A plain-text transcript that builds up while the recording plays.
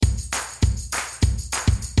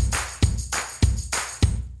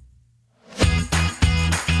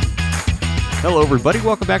Hello, everybody.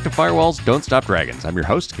 Welcome back to Firewalls Don't Stop Dragons. I'm your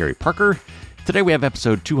host, Gary Parker. Today we have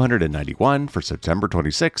episode 291 for September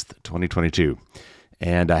 26th, 2022.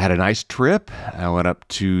 And I had a nice trip. I went up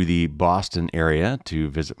to the Boston area to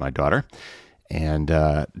visit my daughter. And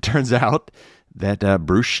it turns out that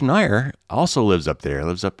Bruce Schneier also lives up there.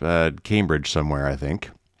 Lives up Cambridge somewhere, I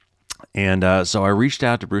think. And so I reached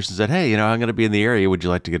out to Bruce and said, hey, I'm going to be in the area. Would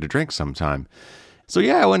you like to get a drink sometime? So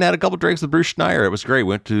yeah, I went and had a couple drinks with Bruce Schneier. It was great.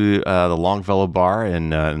 Went to the Longfellow Bar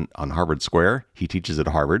on Harvard Square. He teaches at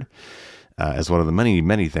Harvard as one of the many,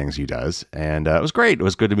 many things he does. And it was great. It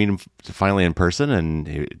was good to meet him finally in person, and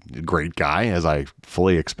a great guy, as I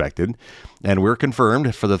fully expected. And we're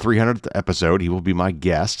confirmed for the 300th episode. He will be my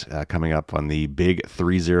guest coming up on the big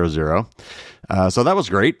 300. So that was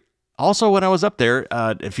great. Also, when I was up there,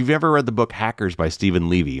 if you've ever read the book Hackers by Stephen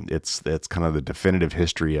Levy, it's kind of the definitive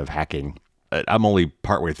history of hacking. I'm only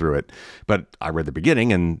partway through it, but I read the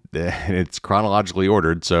beginning and it's chronologically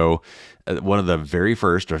ordered. So one of the very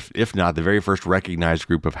first, or if not the very first recognized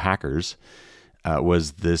group of hackers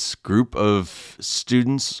was this group of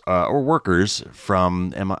students or workers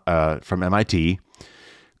from MIT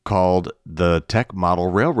called the Tech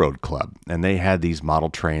Model Railroad Club. And they had these model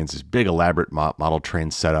trains, this big elaborate model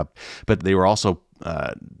train set up, but they were also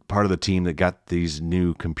part of the team that got these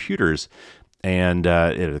new computers. And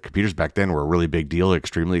the computers back then were a really big deal,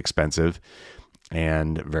 extremely expensive,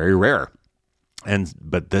 and very rare.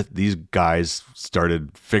 But these guys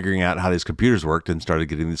started figuring out how these computers worked and started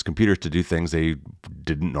getting these computers to do things they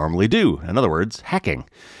didn't normally do. In other words, hacking.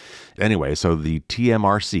 Anyway, so the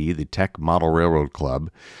TMRC, the Tech Model Railroad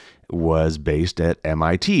Club, was based at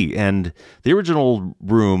MIT. And the original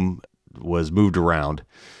room was moved around.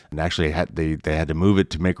 And actually, they had to move it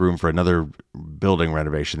to make room for another building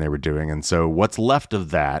renovation they were doing. And so what's left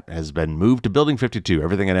of that has been moved to Building 52.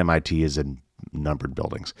 Everything at MIT is in numbered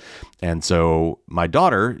buildings. And so my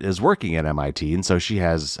daughter is working at MIT, and so she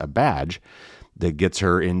has a badge that gets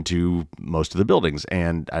her into most of the buildings.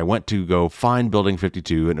 And I went to go find Building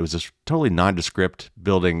 52, and it was this totally nondescript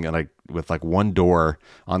building and with one door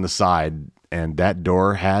on the side, and that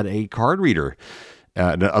door had a card reader.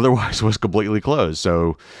 Otherwise was completely closed.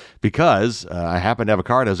 So because I happened to have a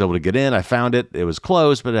card, I was able to get in. I found it. It was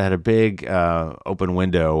closed, but it had a big open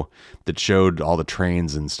window that showed all the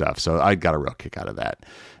trains and stuff. So I got a real kick out of that.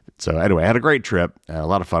 So anyway, I had a great trip, a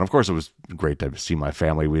lot of fun. Of course, it was great to see my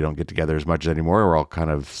family. We don't get together as much anymore. We're all kind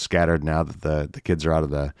of scattered now that the kids are out of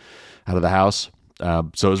the house.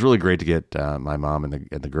 So it was really great to get my mom and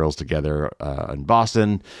the girls together in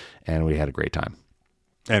Boston, and we had a great time.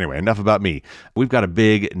 Anyway, enough about me. We've got a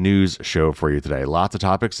big news show for you today. Lots of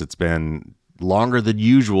topics. It's been longer than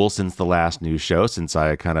usual since the last news show, since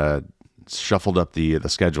I kind of shuffled up the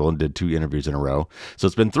schedule and did 2 interviews in a row. So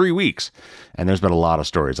it's been 3 weeks, and there's been a lot of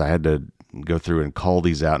stories. I had to go through and call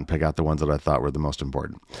these out and pick out the ones that I thought were the most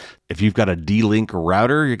important. If you've got a D-Link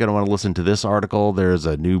router, you're going to want to listen to this article. There's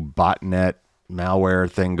a new botnet malware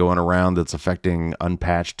thing going around that's affecting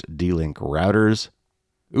unpatched D-Link routers.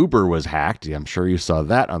 Uber was hacked. I'm sure you saw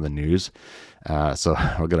that on the news. So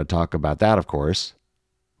we're going to talk about that, of course.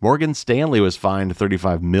 Morgan Stanley was fined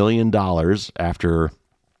 $35 million after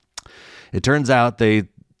it turns out they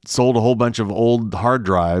sold a whole bunch of old hard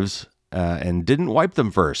drives and didn't wipe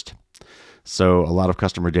them first. So a lot of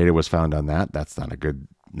customer data was found on that.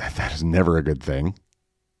 That is never a good thing.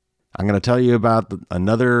 I'm going to tell you about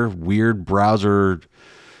another weird browser.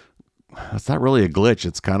 It's not really a glitch.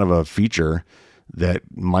 It's kind of a feature that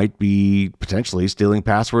might be potentially stealing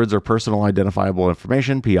passwords or personal identifiable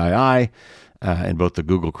information, PII, in both the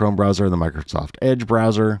Google Chrome browser and the Microsoft Edge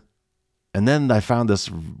browser. And then I found this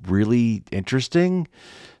really interesting,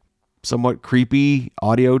 somewhat creepy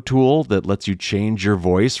audio tool that lets you change your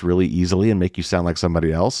voice really easily and make you sound like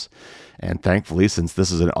somebody else. And thankfully, since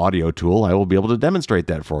this is an audio tool, I will be able to demonstrate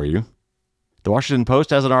that for you. The Washington Post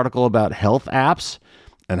has an article about health apps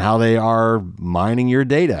and how they are mining your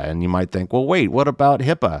data. And you might think, well, wait, what about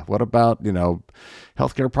HIPAA? What about,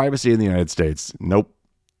 healthcare privacy in the United States? Nope.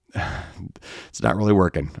 It's not really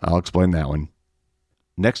working. I'll explain that one.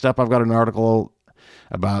 Next up, I've got an article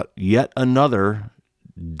about yet another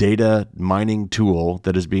data mining tool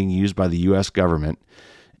that is being used by the U.S. government.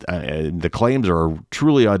 The claims are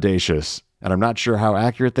truly audacious, and I'm not sure how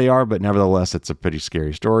accurate they are, but nevertheless, it's a pretty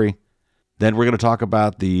scary story. Then we're going to talk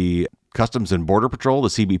about the Customs and Border Patrol, the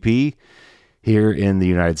CBP, here in the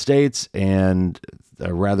United States, and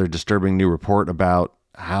a rather disturbing new report about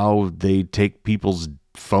how they take people's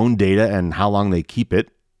phone data and how long they keep it.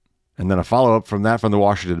 And then a follow-up from that from the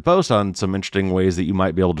Washington Post on some interesting ways that you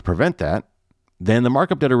might be able to prevent that. Then the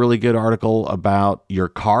Markup did a really good article about your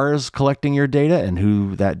cars collecting your data and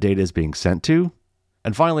who that data is being sent to.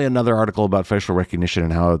 And finally, another article about facial recognition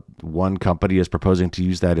and how one company is proposing to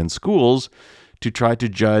use that in schools to try to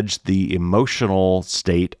judge the emotional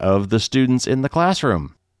state of the students in the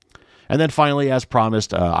classroom. And then finally, as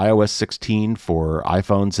promised, iOS 16 for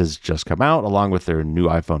iPhones has just come out, along with their new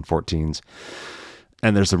iPhone 14s.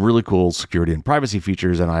 And there's some really cool security and privacy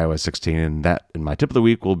features in iOS 16, and that, in my tip of the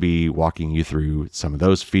week, will be walking you through some of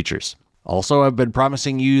those features. Also, I've been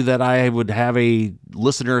promising you that I would have a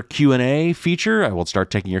listener Q&A feature. I will start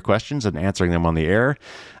taking your questions and answering them on the air.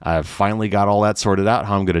 I've finally got all that sorted out,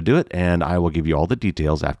 how I'm going to do it, and I will give you all the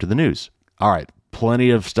details after the news. All right, plenty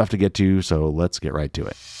of stuff to get to, so let's get right to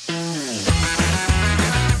it.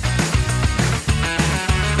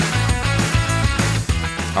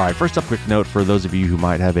 All right, first up, quick note for those of you who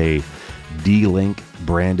might have a D-Link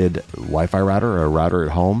branded Wi-Fi router or a router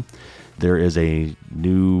at home. There is a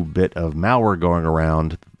new bit of malware going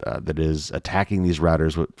around that is attacking these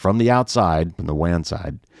routers from the outside, from the WAN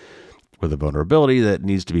side, with a vulnerability that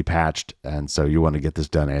needs to be patched, and so you want to get this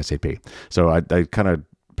done ASAP. So I kind of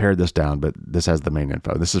pared this down, but this has the main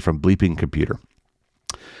info. This is from Bleeping Computer.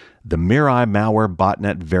 The Mirai malware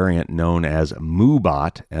botnet variant known as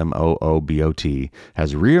Moobot, M-O-O-B-O-T,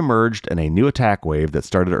 has reemerged in a new attack wave that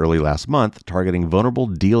started early last month, targeting vulnerable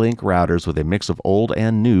D-Link routers with a mix of old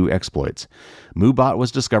and new exploits. Moobot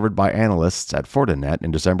was discovered by analysts at Fortinet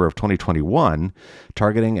in December of 2021,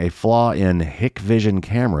 targeting a flaw in Hikvision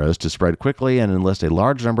cameras to spread quickly and enlist a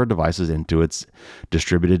large number of devices into its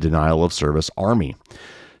distributed denial of service army.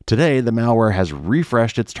 Today, the malware has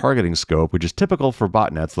refreshed its targeting scope, which is typical for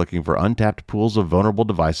botnets looking for untapped pools of vulnerable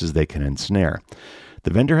devices they can ensnare. The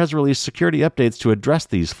vendor has released security updates to address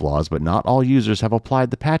these flaws, but not all users have applied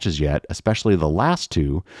the patches yet, especially the last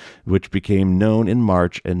two, which became known in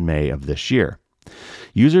March and May of this year.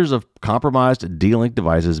 Users of compromised D-Link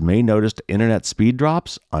devices may notice internet speed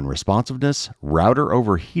drops, unresponsiveness, router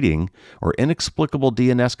overheating, or inexplicable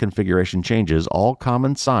DNS configuration changes, all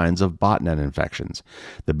common signs of botnet infections.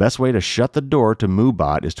 The best way to shut the door to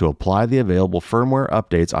Moobot is to apply the available firmware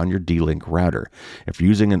updates on your D-Link router. If you're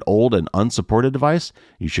using an old and unsupported device,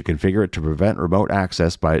 you should configure it to prevent remote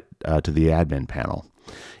access to the admin panel.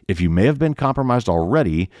 If you may have been compromised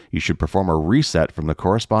already, you should perform a reset from the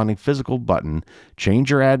corresponding physical button, change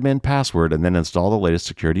your admin password, and then install the latest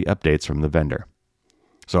security updates from the vendor.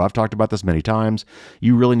 So I've talked about this many times.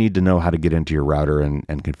 You really need to know how to get into your router and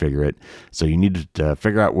configure it. So you need to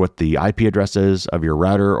figure out what the IP address is of your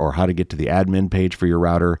router or how to get to the admin page for your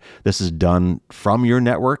router. This is done from your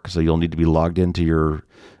network, so you'll need to be logged into your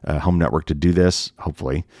home network to do this,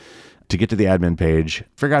 hopefully. To get to the admin page,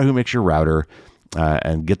 figure out who makes your router,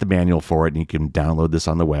 and get the manual for it, and you can download this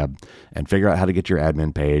on the web and figure out how to get your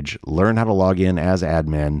admin page. Learn how to log in as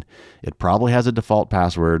admin. It probably has a default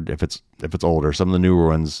password if it's older. Some of the newer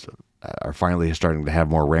ones are finally starting to have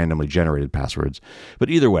more randomly generated passwords. But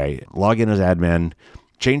either way, log in as admin.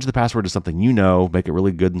 Change the password to something you know. Make it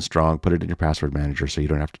really good and strong. Put it in your password manager so you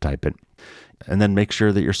don't have to type it. And then make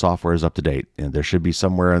sure that your software is up to date. And there should be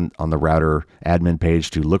somewhere on the router admin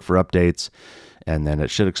page to look for updates. And then it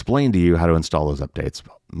should explain to you how to install those updates.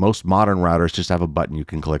 Most modern routers just have a button you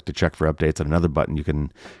can click to check for updates and another button you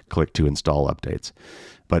can click to install updates.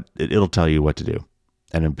 But it'll tell you what to do.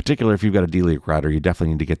 And in particular, if you've got a D-Link router, you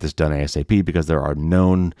definitely need to get this done ASAP because there are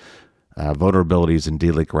known vulnerabilities in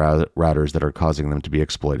D-Link routers that are causing them to be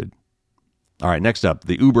exploited. All right, next up,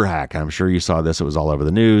 the Uber hack. I'm sure you saw this. It was all over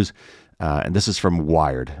the news. And this is from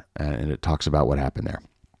Wired, and it talks about what happened there.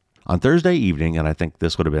 On Thursday evening, and I think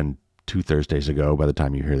this would have been 2 Thursdays ago by the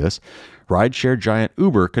time you hear this, rideshare giant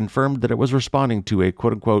Uber confirmed that it was responding to a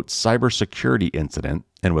quote-unquote cybersecurity incident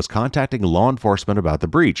and was contacting law enforcement about the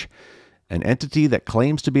breach. An entity that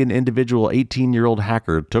claims to be an individual 18-year-old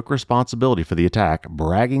hacker took responsibility for the attack,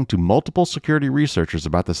 bragging to multiple security researchers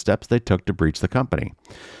about the steps they took to breach the company.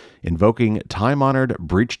 Invoking time-honored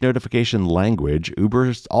breach notification language,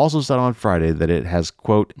 Uber also said on Friday that it has,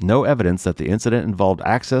 quote, no evidence that the incident involved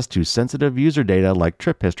access to sensitive user data like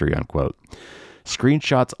trip history, unquote.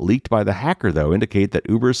 Screenshots leaked by the hacker, though, indicate that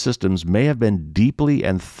Uber's systems may have been deeply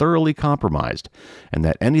and thoroughly compromised, and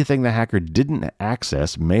that anything the hacker didn't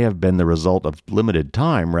access may have been the result of limited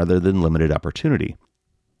time rather than limited opportunity.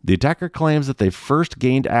 The attacker claims that they first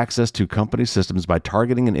gained access to company systems by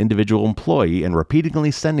targeting an individual employee and repeatedly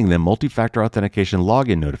sending them multi-factor authentication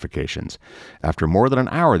login notifications. After more than an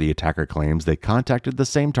hour, the attacker claims they contacted the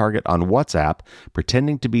same target on WhatsApp,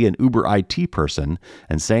 pretending to be an Uber IT person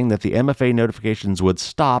and saying that the MFA notifications would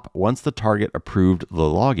stop once the target approved the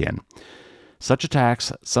login. Such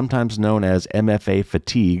attacks, sometimes known as MFA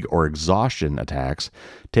fatigue or exhaustion attacks,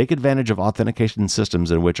 take advantage of authentication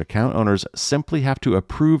systems in which account owners simply have to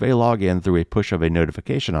approve a login through a push of a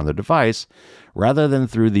notification on their device, rather than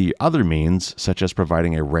through the other means, such as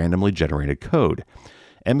providing a randomly generated code.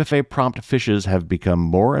 MFA prompt phishes have become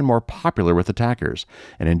more and more popular with attackers,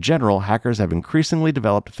 and in general, hackers have increasingly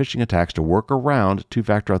developed phishing attacks to work around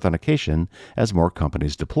two-factor authentication as more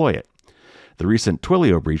companies deploy it. The recent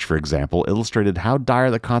Twilio breach, for example, illustrated how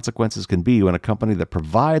dire the consequences can be when a company that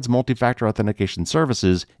provides multi-factor authentication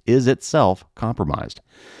services is itself compromised.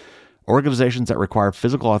 Organizations that require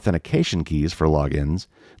physical authentication keys for logins,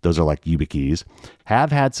 those are like YubiKeys,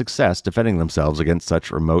 have had success defending themselves against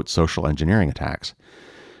such remote social engineering attacks.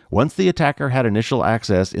 Once the attacker had initial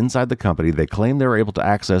access inside the company, they claimed they were able to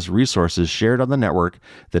access resources shared on the network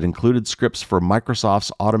that included scripts for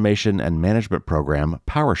Microsoft's automation and management program,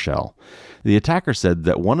 PowerShell. The attacker said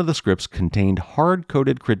that one of the scripts contained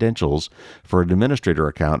hard-coded credentials for an administrator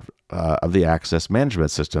account of the access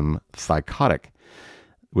management system, Thycotic.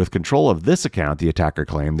 With control of this account, the attacker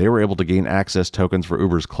claimed, they were able to gain access tokens for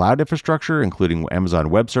Uber's cloud infrastructure, including Amazon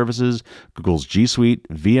Web Services, Google's G Suite,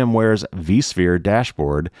 VMware's vSphere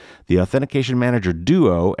dashboard, the Authentication Manager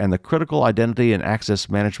Duo, and the critical identity and access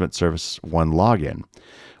management service OneLogin.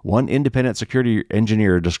 One independent security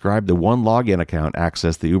engineer described the OneLogin account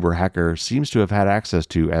access the Uber hacker seems to have had access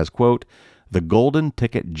to as, quote, the golden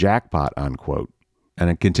ticket jackpot, unquote. And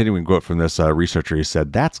a continuing quote from this researcher, he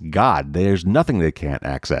said, that's God. There's nothing they can't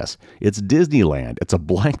access. It's Disneyland. It's a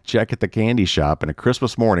blank check at the candy shop and a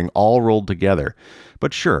Christmas morning all rolled together.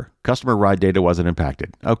 But sure, customer ride data wasn't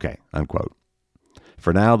impacted. Okay, unquote.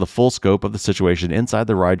 For now, the full scope of the situation inside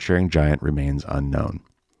the ride-sharing giant remains unknown.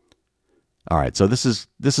 All right, so this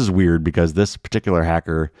is weird because this particular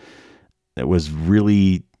hacker was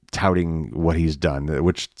really touting what he's done,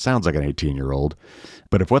 which sounds like an 18-year-old.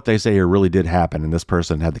 But if what they say here really did happen and this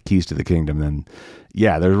person had the keys to the kingdom, then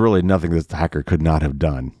yeah, there's really nothing that the hacker could not have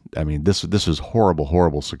done. I mean, this was horrible,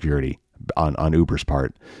 horrible security on Uber's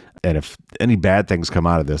part. And if any bad things come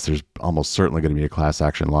out of this, there's almost certainly going to be a class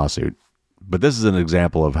action lawsuit. But this is an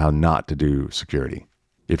example of how not to do security.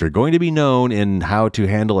 If you're going to be known in how to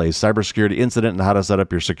handle a cybersecurity incident and how to set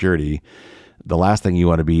up your security, the last thing you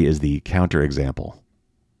want to be is the counterexample.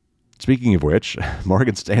 Speaking of which,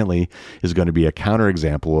 Morgan Stanley is going to be a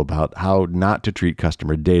counterexample about how not to treat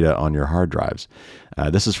customer data on your hard drives.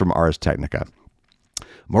 This is from Ars Technica.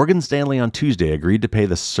 Morgan Stanley on Tuesday agreed to pay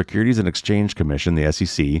the Securities and Exchange Commission, the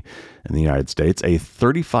SEC, in the United States, a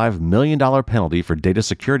 $35 million penalty for data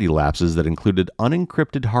security lapses that included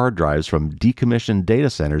unencrypted hard drives from decommissioned data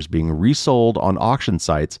centers being resold on auction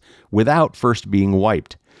sites without first being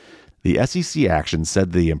wiped. The SEC action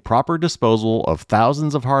said the improper disposal of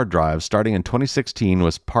thousands of hard drives starting in 2016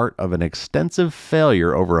 was part of an extensive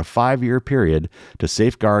failure over a 5-year period to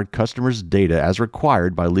safeguard customers' data as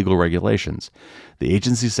required by legal regulations. The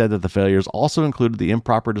agency said that the failures also included the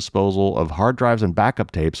improper disposal of hard drives and backup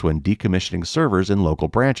tapes when decommissioning servers in local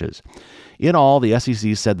branches. In all, the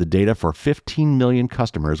SEC said the data for 15 million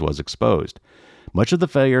customers was exposed. Much of the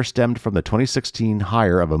failure stemmed from the 2016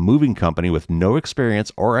 hire of a moving company with no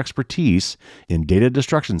experience or expertise in data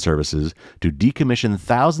destruction services to decommission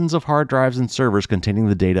thousands of hard drives and servers containing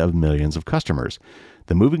the data of millions of customers.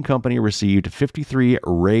 The moving company received 53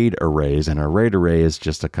 RAID arrays, and a RAID array is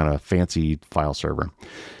just a kind of fancy file server,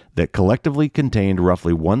 that collectively contained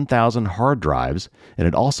roughly 1,000 hard drives, and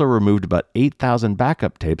it also removed about 8,000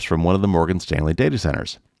 backup tapes from one of the Morgan Stanley data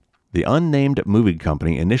centers. The unnamed moving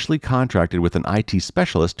company initially contracted with an IT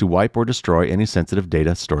specialist to wipe or destroy any sensitive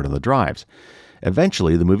data stored on the drives.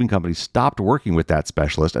 Eventually, the moving company stopped working with that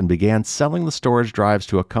specialist and began selling the storage drives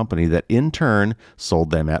to a company that in turn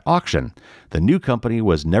sold them at auction. The new company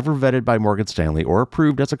was never vetted by Morgan Stanley or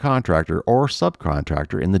approved as a contractor or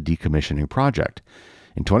subcontractor in the decommissioning project.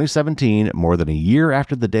 In 2017, more than a year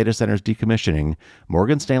after the data center's decommissioning,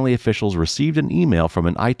 Morgan Stanley officials received an email from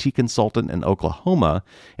an IT consultant in Oklahoma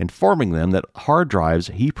informing them that hard drives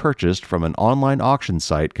he purchased from an online auction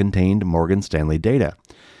site contained Morgan Stanley data.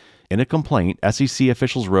 In a complaint, SEC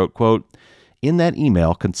officials wrote, quote, in that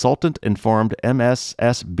email, consultant informed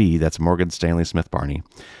MSSB, that's Morgan Stanley Smith Barney,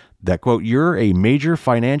 that, quote, you're a major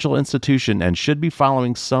financial institution and should be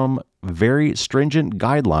following some very stringent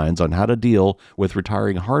guidelines on how to deal with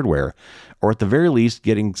retiring hardware, or at the very least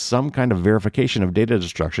getting some kind of verification of data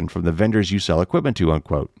destruction from the vendors you sell equipment to,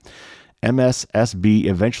 unquote. MSSB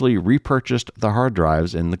eventually repurchased the hard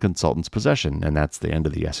drives in the consultant's possession, and that's the end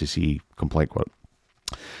of the SEC complaint quote.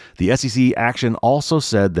 The SEC action also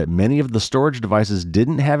said that many of the storage devices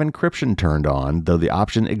didn't have encryption turned on, though the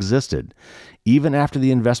option existed. Even after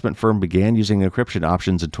the investment firm began using encryption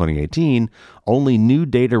options in 2018, only new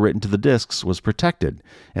data written to the disks was protected.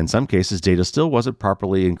 In some cases, data still wasn't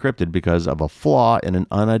properly encrypted because of a flaw in an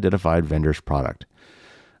unidentified vendor's product.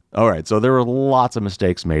 All right, so there were lots of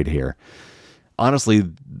mistakes made here. Honestly,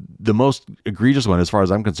 the most egregious one, as far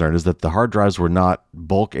as I'm concerned, is that the hard drives were not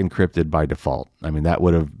bulk encrypted by default. I mean, that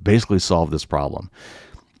would have basically solved this problem.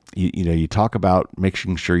 You talk about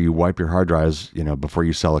making sure you wipe your hard drives, before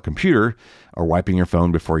you sell a computer, or wiping your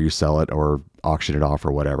phone before you sell it or auction it off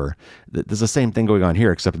or whatever. There's the same thing going on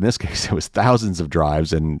here, except in this case, it was thousands of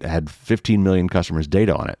drives and had 15 million customers'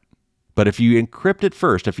 data on it. But if you encrypt it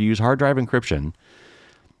first, if you use hard drive encryption,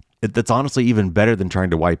 that's honestly even better than trying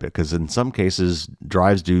to wipe it, because in some cases,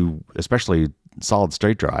 drives do, especially solid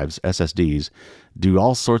state drives, SSDs, do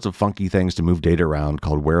all sorts of funky things to move data around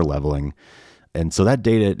called wear leveling. And so that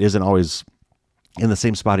data isn't always in the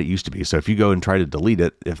same spot it used to be. So if you go and try to delete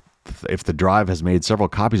it, if the drive has made several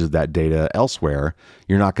copies of that data elsewhere,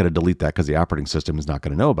 you're not going to delete that because the operating system is not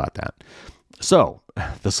going to know about that. So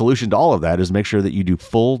the solution to all of that is make sure that you do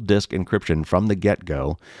full disk encryption from the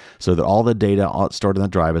get-go so that all the data stored on the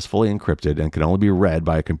drive is fully encrypted and can only be read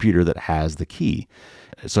by a computer that has the key.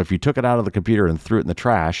 So if you took it out of the computer and threw it in the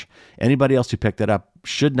trash, anybody else who picked it up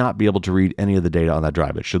should not be able to read any of the data on that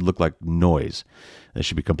drive. It should look like noise. It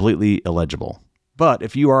should be completely illegible. But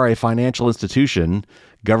if you are a financial institution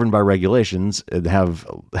governed by regulations and have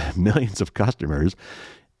millions of customers,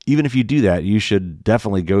 even if you do that, you should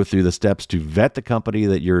definitely go through the steps to vet the company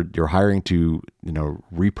that you're hiring to,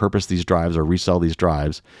 repurpose these drives or resell these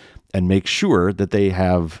drives, and make sure that they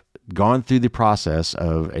have gone through the process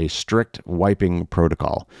of a strict wiping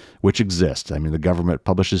protocol, which exists. I mean, the government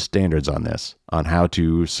publishes standards on this, on how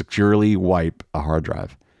to securely wipe a hard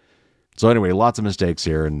drive. So anyway, lots of mistakes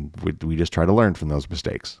here, and we just try to learn from those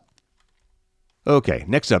mistakes. Okay,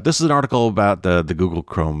 next up, this is an article about the Google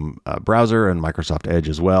Chrome browser and Microsoft Edge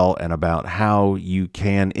as well, and about how you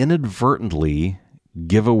can inadvertently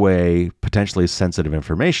give away potentially sensitive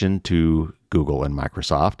information to Google and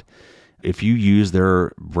Microsoft if you use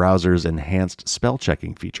their browser's enhanced spell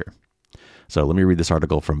checking feature. So let me read this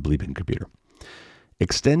article from Bleeping Computer.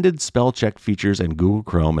 Extended spell check features in Google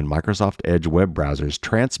Chrome and Microsoft Edge web browsers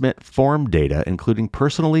transmit form data, including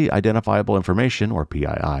personally identifiable information, or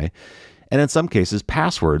PII, and in some cases,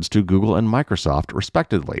 passwords to Google and Microsoft,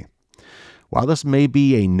 respectively. While this may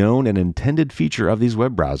be a known and intended feature of these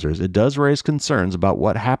web browsers, it does raise concerns about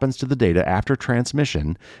what happens to the data after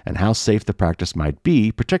transmission and how safe the practice might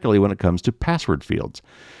be, particularly when it comes to password fields.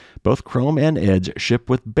 Both Chrome and Edge ship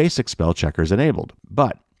with basic spell checkers enabled,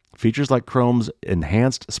 but features like Chrome's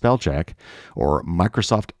enhanced spell check or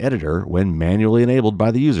Microsoft Editor, when manually enabled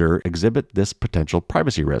by the user, exhibit this potential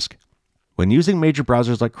privacy risk. When using major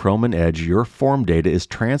browsers like Chrome and Edge, your form data is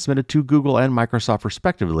transmitted to Google and Microsoft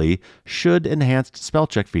respectively should enhanced spell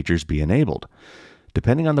check features be enabled.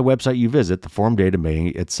 Depending on the website you visit, the form data may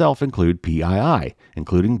itself include PII,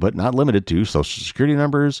 including but not limited to social security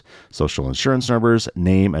numbers, social insurance numbers,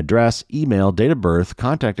 name, address, email, date of birth,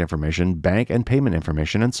 contact information, bank and payment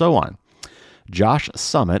information, and so on. Josh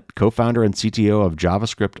Summit, co-founder and CTO of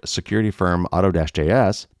JavaScript security firm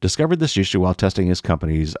Auto-JS, discovered this issue while testing his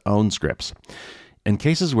company's own scripts. In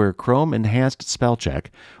cases where Chrome Enhanced Spell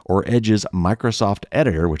Check or Edge's Microsoft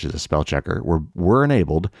Editor, which is a spell checker, were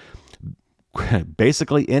enabled,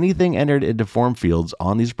 basically anything entered into form fields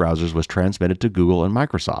on these browsers was transmitted to Google and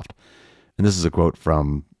Microsoft. And this is a quote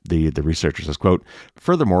from the researcher says, quote,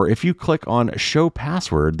 "Furthermore, if you click on Show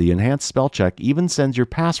Password, the enhanced spell check even sends your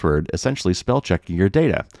password, essentially spell checking your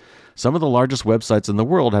data. Some of the largest websites in the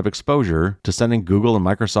world have exposure to sending Google and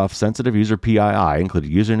Microsoft sensitive user PII, including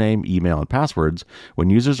username, email, and passwords, when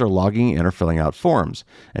users are logging in or filling out forms.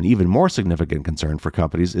 An even more significant concern for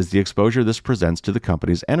companies is the exposure this presents to the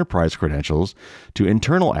company's enterprise credentials to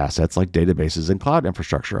internal assets like databases and cloud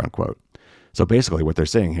infrastructure," unquote. So basically what they're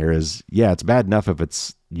saying here is, yeah, it's bad enough if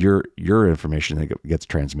it's your information that gets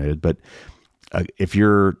transmitted, but if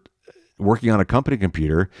you're working on a company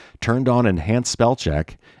computer, turned on enhanced spell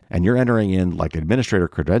check, and you're entering in like administrator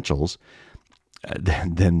credentials,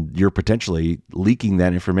 then you're potentially leaking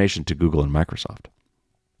that information to Google and Microsoft.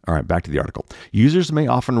 All right, back to the article. Users may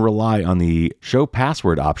often rely on the show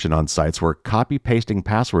password option on sites where copy-pasting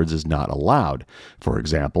passwords is not allowed, for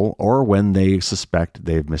example, or when they suspect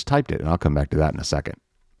they've mistyped it. And I'll come back to that in a second.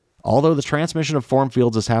 Although the transmission of form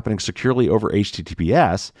fields is happening securely over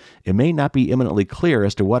HTTPS, it may not be imminently clear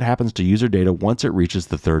as to what happens to user data once it reaches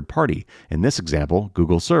the third party, in this example,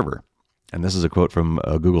 Google server. And this is a quote from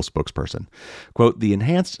a Google spokesperson. Quote, "The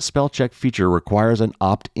enhanced spell check feature requires an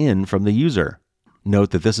opt-in from the user.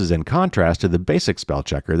 Note that this is in contrast to the basic spell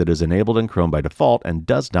checker that is enabled in Chrome by default and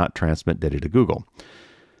does not transmit data to Google.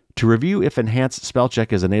 To review if enhanced spell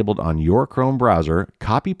check is enabled on your Chrome browser,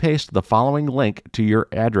 copy-paste the following link to your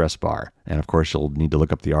address bar." And of course, you'll need to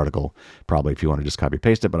look up the article probably if you want to just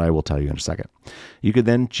copy-paste it, but I will tell you in a second. You could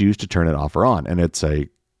then choose to turn it off or on. And it's a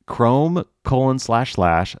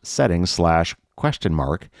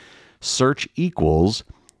Chrome://settings/ search equals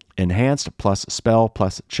enhanced plus spell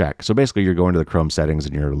plus check. So basically, you're going to the Chrome settings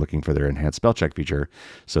and you're looking for their enhanced spell check feature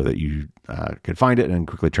so that you can find it and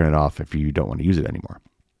quickly turn it off if you don't want to use it anymore.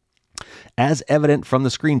 As evident from the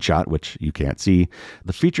screenshot, which you can't see,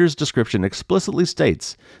 the feature's description explicitly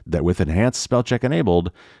states that with enhanced spell check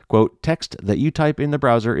enabled, quote, "text that you type in the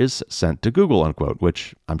browser is sent to Google," unquote,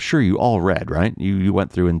 which I'm sure you all read, right? You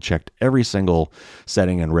went through and checked every single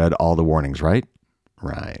setting and read all the warnings, right?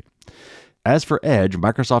 Right. As for Edge,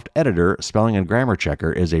 Microsoft Editor Spelling and Grammar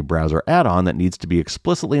Checker is a browser add-on that needs to be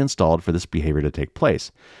explicitly installed for this behavior to take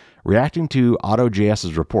place. Reacting to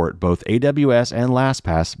AutoJS's report, both AWS and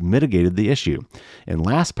LastPass mitigated the issue. In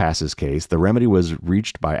LastPass's case, the remedy was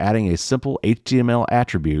reached by adding a simple HTML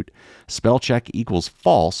attribute, spellcheck equals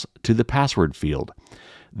false, to the password field.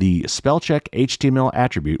 The spellcheck HTML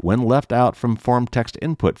attribute, when left out from form text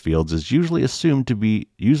input fields, is usually assumed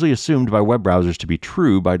by web browsers to be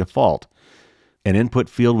true by default. An input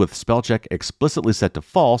field with spellcheck explicitly set to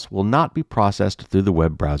false will not be processed through the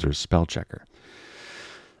web browser's spellchecker.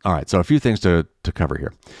 All right, so a few things to cover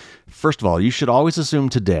here. First of all, you should always assume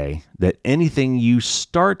today that anything you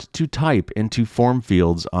start to type into form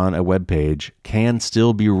fields on a web page can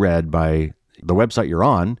still be read by the website you're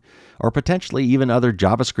on, or potentially even other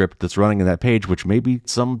JavaScript that's running in that page, which may be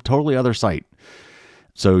some totally other site.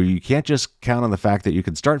 So you can't just count on the fact that you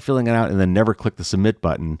can start filling it out and then never click the submit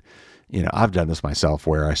button. You know, I've done this myself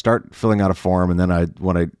where I start filling out a form and then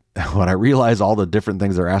when I realize all the different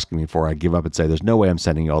things they're asking me for, I give up and say, there's no way I'm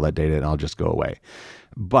sending you all that data and I'll just go away.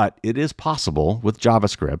 But it is possible with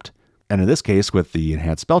JavaScript, and in this case with the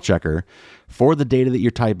enhanced spell checker, for the data that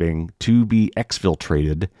you're typing to be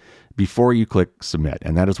exfiltrated before you click submit.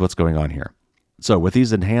 And that is what's going on here. So with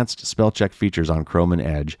these enhanced spell check features on Chrome and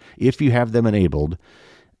Edge, if you have them enabled,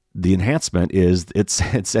 the enhancement is it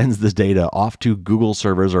sends this data off to Google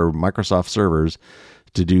servers or Microsoft servers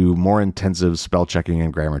to do more intensive spell checking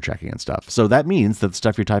and grammar checking and stuff. So that means that the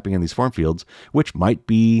stuff you're typing in these form fields, which might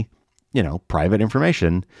be, private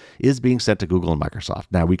information, is being sent to Google and Microsoft.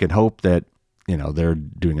 Now, we can hope that, they're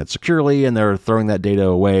doing it securely and they're throwing that data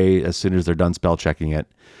away as soon as they're done spell checking it.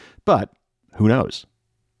 But who knows?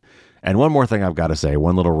 And one more thing I've got to say,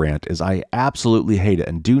 one little rant, is I absolutely hate it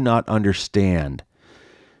and do not understand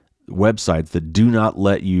websites that do not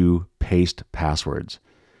let you paste passwords.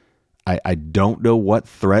 I don't know what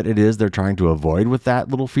threat it is they're trying to avoid with that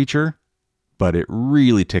little feature, but it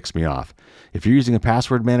really ticks me off. If you're using a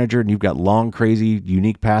password manager and you've got long, crazy,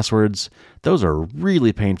 unique passwords, those are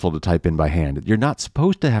really painful to type in by hand. You're not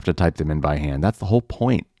supposed to have to type them in by hand. That's the whole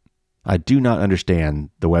point. I do not understand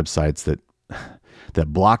the websites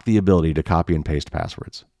that block the ability to copy and paste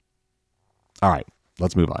passwords. All right,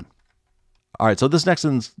 let's move on. All right, so this next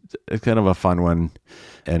one's kind of a fun one,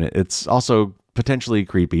 and it's also potentially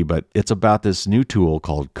creepy, but it's about this new tool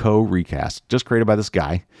called Co-Recast, just created by this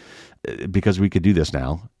guy, because we could do this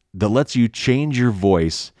now, that lets you change your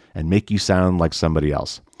voice and make you sound like somebody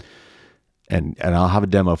else. And I'll have a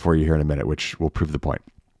demo for you here in a minute, which will prove the point.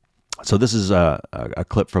 So this is a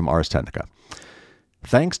clip from Ars Technica.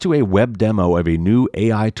 Thanks to a web demo of a new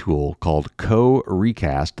AI tool called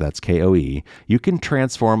Co-Recast, that's K-O-E, you can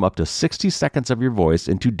transform up to 60 seconds of your voice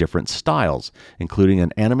into different styles, including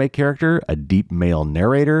an anime character, a deep male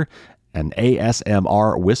narrator, an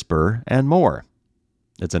ASMR whisper, and more.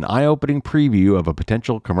 It's an eye-opening preview of a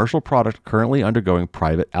potential commercial product currently undergoing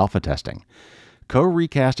private alpha testing.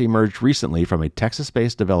 Co-Recast emerged recently from a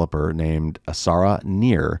Texas-based developer named Asara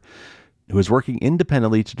Near, who is working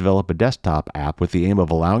independently to develop a desktop app with the aim of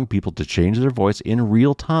allowing people to change their voice in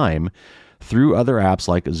real time through other apps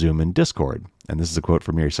like Zoom and Discord. And this is a quote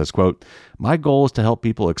from here. He says, quote, "My goal is to help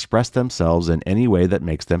people express themselves in any way that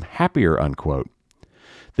makes them happier," unquote.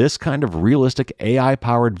 This kind of realistic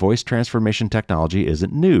AI-powered voice transformation technology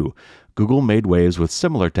isn't new. Google made waves with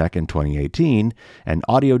similar tech in 2018, and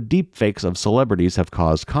audio deepfakes of celebrities have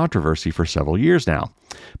caused controversy for several years now.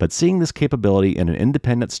 But seeing this capability in an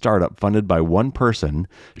independent startup funded by one person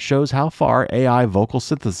shows how far AI vocal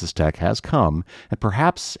synthesis tech has come, and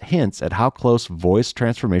perhaps hints at how close voice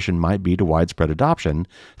transformation might be to widespread adoption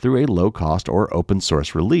through a low-cost or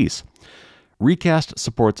open-source release. Recast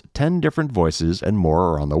supports 10 different voices and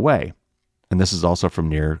more are on the way. And this is also from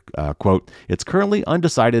Near, quote, "It's currently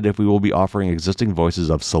undecided if we will be offering existing voices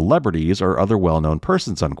of celebrities or other well-known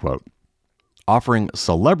persons," unquote. Offering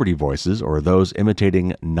celebrity voices, or those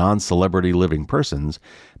imitating non-celebrity living persons,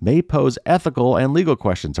 may pose ethical and legal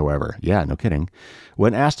questions, however. Yeah, no kidding.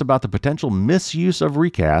 When asked about the potential misuse of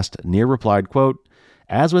Recast, Near replied, quote,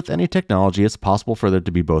 "As with any technology, it's possible for there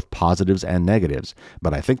to be both positives and negatives,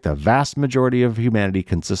 but I think the vast majority of humanity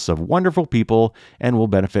consists of wonderful people and will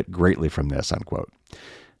benefit greatly from this," unquote.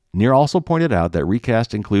 Near also pointed out that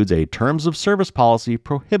Recast includes a terms of service policy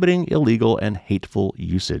prohibiting illegal and hateful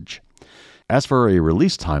usage. As for a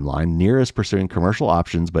release timeline, Near is pursuing commercial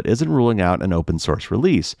options but isn't ruling out an open source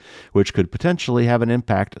release, which could potentially have an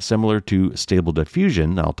impact similar to Stable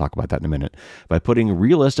Diffusion, I'll talk about that in a minute, by putting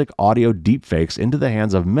realistic audio deepfakes into the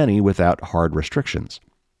hands of many without hard restrictions.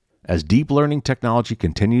 As deep learning technology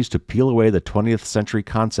continues to peel away the 20th century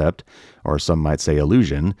concept, or some might say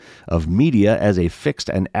illusion, of media as a fixed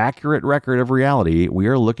and accurate record of reality, we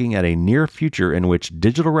are looking at a near future in which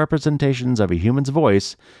digital representations of a human's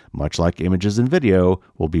voice, much like images and video,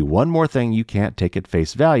 will be one more thing you can't take at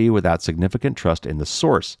face value without significant trust in the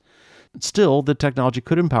source. Still, the technology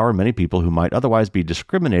could empower many people who might otherwise be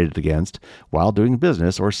discriminated against while doing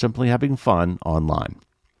business or simply having fun online.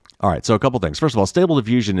 All right, so a couple things. First of all, Stable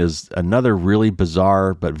Diffusion is another really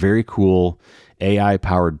bizarre but very cool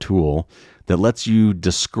AI-powered tool that lets you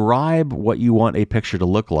describe what you want a picture to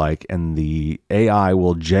look like, and the AI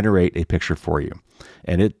will generate a picture for you.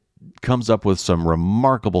 And it comes up with some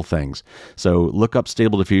remarkable things. So look up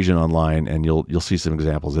Stable Diffusion online, and you'll see some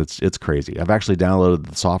examples. It's crazy. I've actually downloaded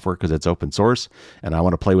the software because it's open source, and I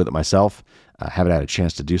want to play with it myself. I haven't had a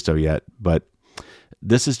chance to do so yet, but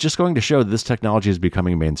this is just going to show that this technology is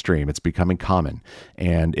becoming mainstream. It's becoming common.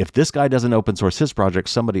 And if this guy doesn't open source his project,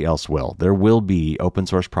 somebody else will. There will be open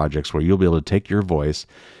source projects where you'll be able to take your voice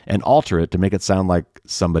and alter it to make it sound like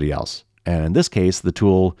somebody else. And in this case, the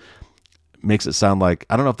tool makes it sound like,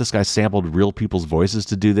 I don't know if this guy sampled real people's voices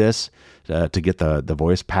to do this, to get the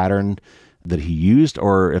voice pattern that he used,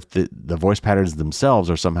 or if the voice patterns themselves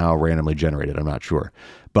are somehow randomly generated. I'm not sure.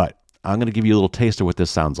 But I'm going to give you a little taste of what this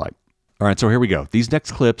sounds like. All right, so here we go. These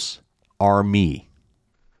next clips are me.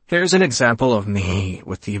 Here's an example of me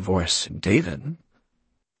with the voice David.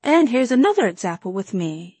 And here's another example with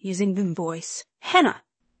me using the voice Hannah.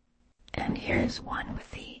 And here's one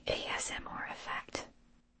with the ASMR effect.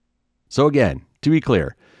 So again, to be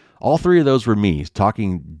clear, all three of those were me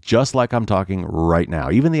talking just like I'm talking right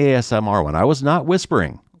now. Even the ASMR one, I was not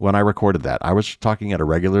whispering when I recorded that. I was talking at a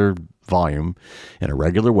regular volume in a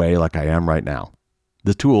regular way like I am right now.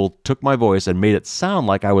 The tool took my voice and made it sound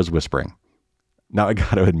like I was whispering. Now, I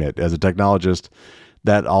got to admit, as a technologist,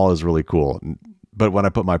 that all is really cool. But when I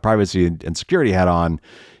put my privacy and security hat on,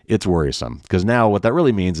 it's worrisome. Because now what that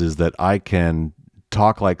really means is that I can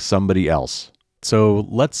talk like somebody else. So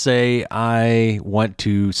let's say I want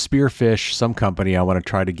to spearfish some company. I want to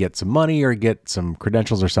try to get some money or get some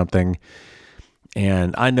credentials or something.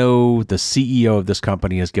 And I know the CEO of this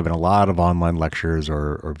company has given a lot of online lectures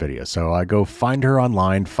or videos. So I go find her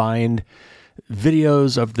online, find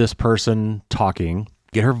videos of this person talking,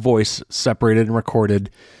 get her voice separated and recorded,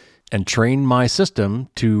 and train my system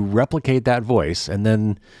to replicate that voice. And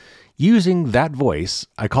then using that voice,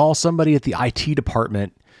 I call somebody at the IT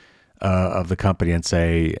department of the company and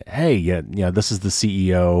say, "Hey, yeah, this is the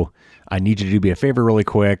CEO. I need you to do me a favor really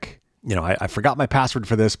quick. I forgot my password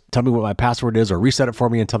for this. Tell me what my password is, or reset it for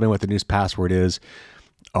me and tell me what the new password is.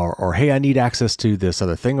 Or hey, I need access to this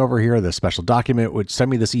other thing over here, this special document, which send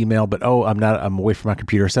me this email, but I'm away from my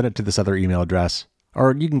computer. Send it to this other email address."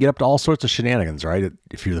 Or you can get up to all sorts of shenanigans, right?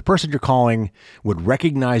 If you're the person you're calling would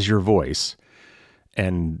recognize your voice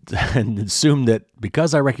and assume that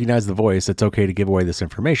because I recognize the voice, it's okay to give away this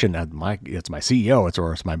information. It's my CEO,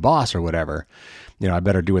 it's my boss or whatever. I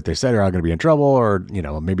better do what they said or I'm going to be in trouble, or,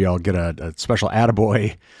 maybe I'll get a special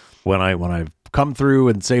attaboy when I come through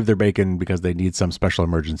and save their bacon because they need some special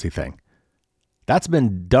emergency thing. That's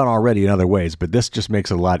been done already in other ways, but this just makes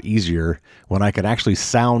it a lot easier when I can actually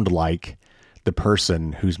sound like the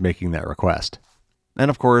person who's making that request. And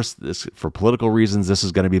of course, for political reasons, this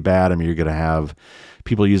is going to be bad. I mean, you're going to have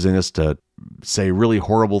people using this to say really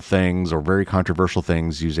horrible things or very controversial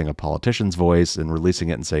things using a politician's voice and releasing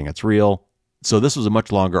it and saying it's real. So this was a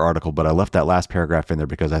much longer article, but I left that last paragraph in there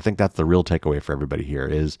because I think that's the real takeaway for everybody here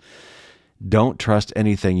is don't trust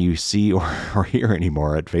anything you see or hear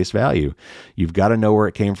anymore at face value. You've got to know where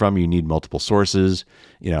it came from. You need multiple sources.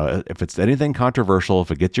 If it's anything controversial,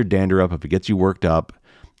 if it gets your dander up, if it gets you worked up,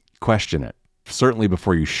 question it. Certainly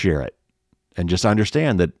before you share it. And just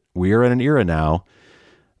understand that we are in an era now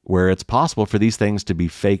where it's possible for these things to be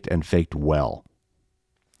faked and faked well.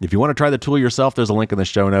 If you want to try the tool yourself, there's a link in the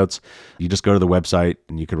show notes. You just go to the website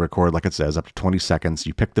and you can record, like it says, up to 20 seconds.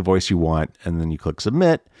 You pick the voice you want and then you click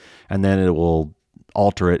submit, and then it will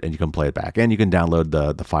alter it and you can play it back. And you can download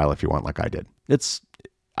the file if you want, like I did.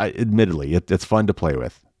 Admittedly, it's fun to play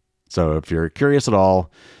with. So if you're curious at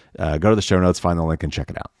all, go to the show notes, find the link, and check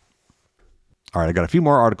it out. All right, I got a few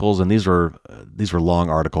more articles, and these were long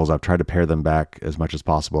articles. I've tried to pare them back as much as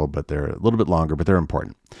possible, but they're a little bit longer, but they're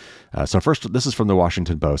important. So first, this is from the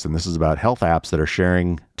Washington Post, and this is about health apps that are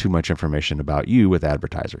sharing too much information about you with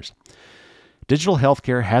advertisers. Digital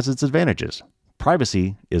healthcare has its advantages.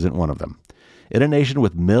 Privacy isn't one of them. In a nation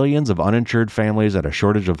with millions of uninsured families and a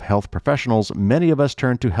shortage of health professionals, many of us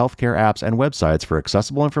turn to healthcare apps and websites for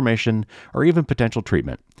accessible information or even potential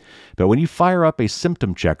treatment. But when you fire up a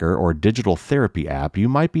symptom checker or digital therapy app, you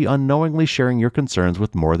might be unknowingly sharing your concerns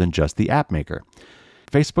with more than just the app maker.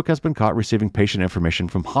 Facebook has been caught receiving patient information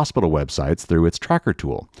from hospital websites through its tracker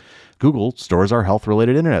tool. Google stores our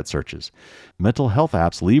health-related internet searches. Mental health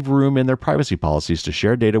apps leave room in their privacy policies to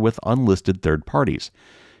share data with unlisted third parties.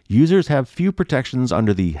 Users have few protections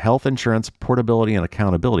under the Health Insurance Portability and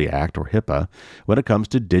Accountability Act, or HIPAA, when it comes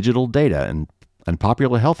to digital data, and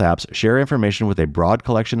popular health apps share information with a broad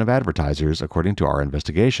collection of advertisers, according to our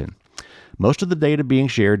investigation. Most of the data being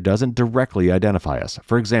shared doesn't directly identify us.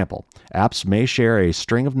 For example, apps may share a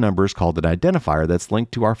string of numbers called an identifier that's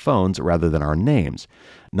linked to our phones rather than our names.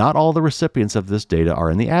 Not all the recipients of this data are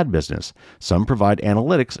in the ad business. Some provide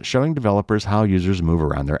analytics showing developers how users move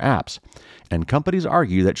around their apps. And companies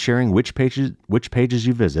argue that sharing which pages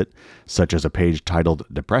you visit, such as a page titled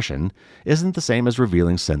Depression, isn't the same as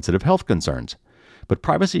revealing sensitive health concerns. But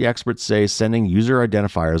privacy experts say sending user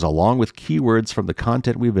identifiers along with keywords from the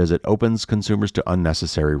content we visit opens consumers to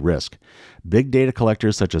unnecessary risk. Big data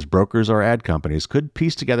collectors such as brokers or ad companies could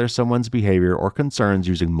piece together someone's behavior or concerns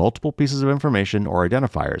using multiple pieces of information or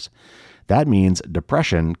identifiers. That means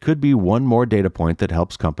depression could be one more data point that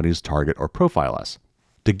helps companies target or profile us.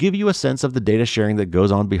 To give you a sense of the data sharing that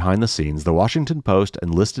goes on behind the scenes, the Washington Post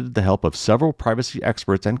enlisted the help of several privacy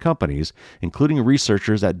experts and companies, including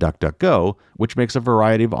researchers at DuckDuckGo, which makes a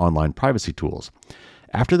variety of online privacy tools.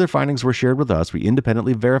 After their findings were shared with us, we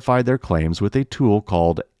independently verified their claims with a tool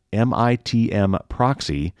called MITM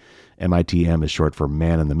Proxy. MITM is short for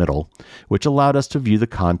Man in the Middle, which allowed us to view the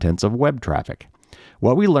contents of web traffic.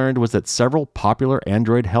 What we learned was that several popular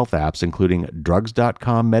Android health apps, including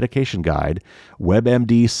Drugs.com Medication Guide,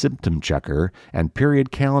 WebMD Symptom Checker, and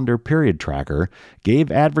Period Calendar Period Tracker,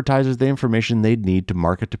 gave advertisers the information they'd need to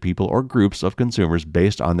market to people or groups of consumers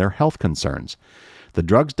based on their health concerns. The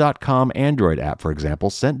Drugs.com Android app, for example,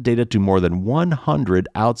 sent data to more than 100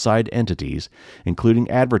 outside entities, including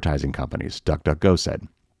advertising companies, DuckDuckGo said.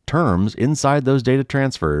 Terms inside those data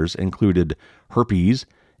transfers included herpes,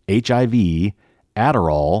 HIV,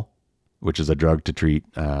 Adderall, which is a drug to treat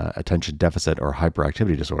attention deficit or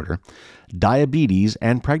hyperactivity disorder, diabetes,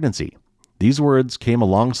 and pregnancy. These words came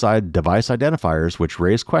alongside device identifiers, which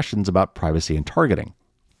raised questions about privacy and targeting.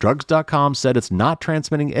 Drugs.com said it's not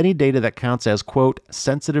transmitting any data that counts as, quote,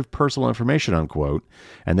 sensitive personal information, unquote,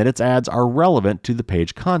 and that its ads are relevant to the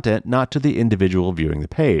page content, not to the individual viewing the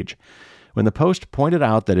page. When the Post pointed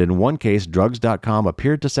out that in one case, Drugs.com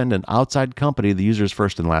appeared to send an outside company the user's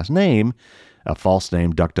first and last name, a false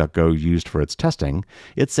name DuckDuckGo used for its testing,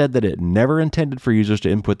 it said that it never intended for users to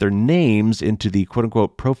input their names into the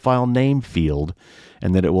quote-unquote profile name field,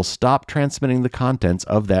 and that it will stop transmitting the contents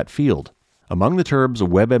of that field. Among the terms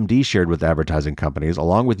WebMD shared with advertising companies,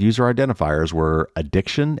 along with user identifiers, were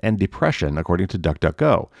addiction and depression, according to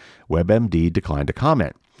DuckDuckGo. WebMD declined to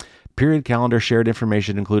comment. Period Calendar shared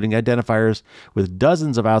information, including identifiers, with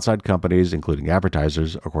dozens of outside companies, including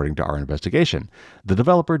advertisers, according to our investigation. The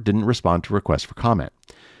developer didn't respond to requests for comment.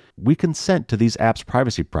 We consent to these apps'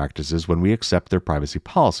 privacy practices when we accept their privacy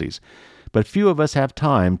policies, but few of us have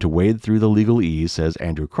time to wade through the legalese, says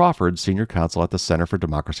Andrew Crawford, senior counsel at the Center for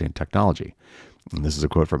Democracy and Technology. And this is a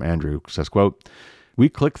quote from Andrew, says, quote, "We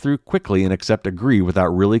click through quickly and accept agree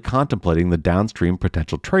without really contemplating the downstream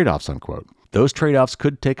potential trade-offs," unquote. Those trade-offs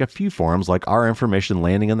could take a few forms, like our information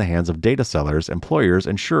landing in the hands of data sellers, employers,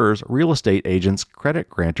 insurers, real estate agents, credit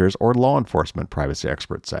grantors, or law enforcement, privacy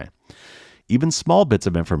experts say. Even small bits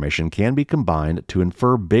of information can be combined to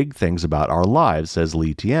infer big things about our lives, says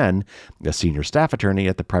Lee Tien, a senior staff attorney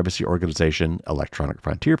at the privacy organization Electronic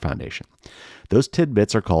Frontier Foundation. Those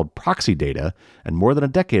tidbits are called proxy data, and more than a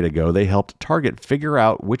decade ago, they helped Target figure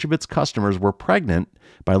out which of its customers were pregnant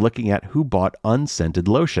by looking at who bought unscented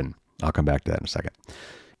lotion. I'll come back to that in a second.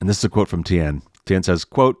 And this is a quote from Tien. Tien says,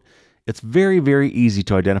 quote, It's very, very easy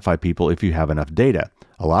to identify people if you have enough data.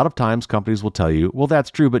 A lot of times companies will tell you, well,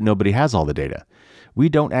 that's true, but nobody has all the data. We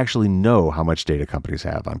don't actually know how much data companies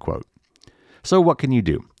have, unquote. So what can you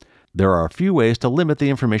do? There are a few ways to limit the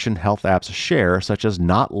information health apps share, such as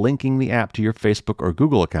not linking the app to your Facebook or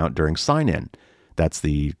Google account during sign-in. That's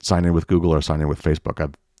the sign-in with Google or sign-in with Facebook.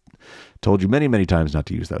 I've told you many, many times not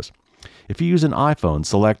to use those. If you use an iPhone,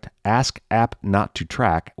 select Ask App Not to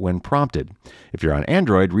Track when prompted. If you're on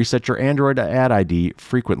Android, reset your Android ad ID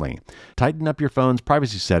frequently. Tighten up your phone's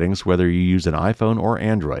privacy settings, whether you use an iPhone or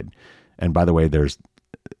Android. And by the way, there's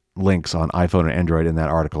links on iPhone and Android in that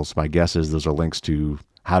article, so my guess is those are links to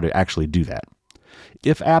how to actually do that.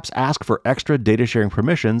 If apps ask for extra data sharing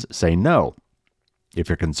permissions, say no. If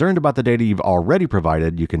you're concerned about the data you've already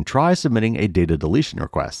provided, you can try submitting a data deletion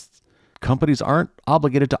request. Companies aren't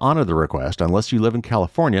obligated to honor the request unless you live in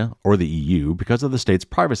California or the EU because of the state's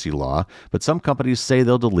privacy law, but some companies say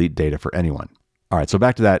they'll delete data for anyone. All right, so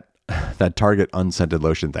back to that Target unscented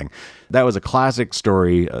lotion thing. That was a classic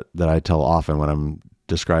story that I tell often when I'm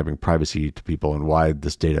describing privacy to people and why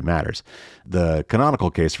this data matters. The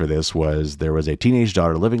canonical case for this was there was a teenage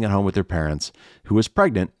daughter living at home with her parents who was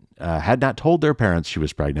pregnant, had not told their parents she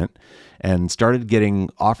was pregnant, and started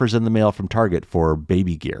getting offers in the mail from Target for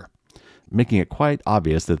baby gear, making it quite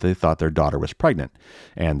obvious that they thought their daughter was pregnant.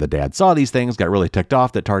 And the dad saw these things, got really ticked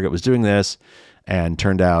off that Target was doing this, and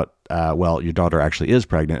turned out, well, your daughter actually is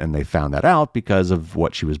pregnant, and they found that out because of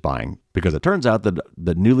what she was buying. Because it turns out that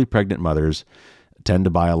the newly pregnant mothers tend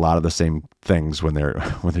to buy a lot of the same things when they're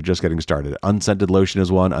just getting started. Unscented lotion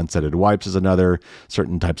is one, unscented wipes is another,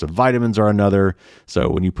 certain types of vitamins are another. So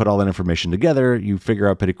when you put all that information together, you figure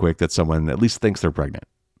out pretty quick that someone at least thinks they're pregnant,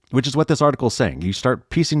 which is what this article is saying. You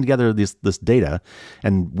start piecing together this data,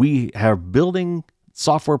 and we have building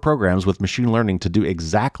software programs with machine learning to do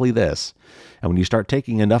exactly this. And when you start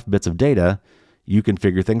taking enough bits of data, you can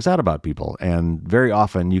figure things out about people. And very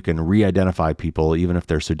often you can re-identify people even if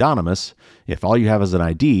they're pseudonymous, if all you have is an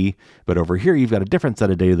ID, but over here you've got a different set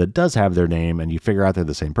of data that does have their name and you figure out they're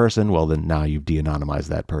the same person, well then now you've de-anonymized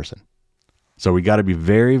that person. So we got to be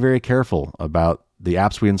very, very careful about the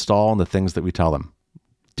apps we install and the things that we tell them.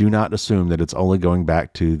 Do not assume that it's only going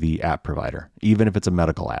back to the app provider, even if it's a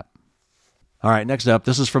medical app. All right, next up,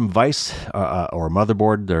 this is from Vice or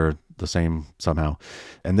Motherboard. They're the same somehow.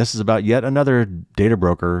 And this is about yet another data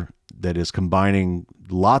broker that is combining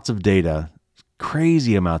lots of data,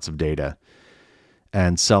 crazy amounts of data,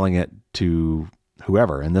 and selling it to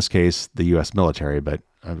whoever. In this case, the U.S. military, but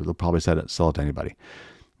they'll probably sell it to anybody.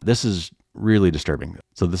 This is really disturbing.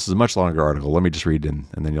 So this is a much longer article. Let me just read and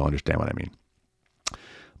then you'll understand what I mean.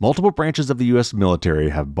 Multiple branches of the U.S. military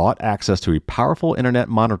have bought access to a powerful internet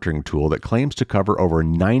monitoring tool that claims to cover over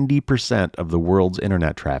 90% of the world's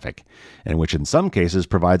internet traffic, and which in some cases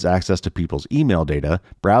provides access to people's email data,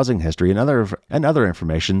 browsing history, and other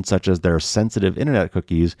information such as their sensitive internet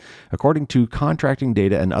cookies, according to contracting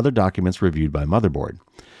data and other documents reviewed by Motherboard.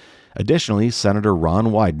 Additionally, Senator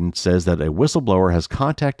Ron Wyden says that a whistleblower has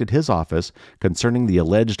contacted his office concerning the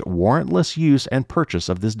alleged warrantless use and purchase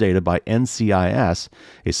of this data by NCIS,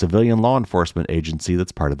 a civilian law enforcement agency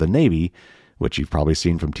that's part of the Navy, which you've probably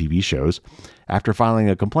seen from TV shows, after filing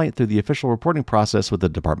a complaint through the official reporting process with the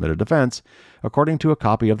Department of Defense, according to a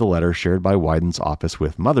copy of the letter shared by Wyden's office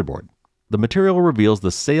with Motherboard. The material reveals the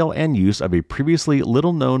sale and use of a previously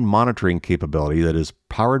little-known monitoring capability that is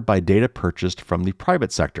powered by data purchased from the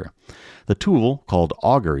private sector. The tool, called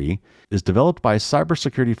Augury, is developed by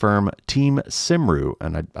cybersecurity firm Team Cymru,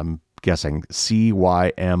 and I'm guessing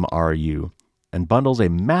CYMRU, and bundles a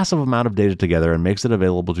massive amount of data together and makes it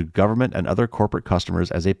available to government and other corporate customers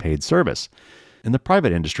as a paid service. In the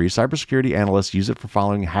private industry, cybersecurity analysts use it for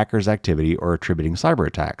following hackers' activity or attributing cyber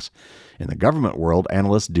attacks. In the government world,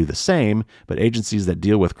 analysts do the same, but agencies that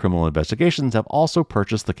deal with criminal investigations have also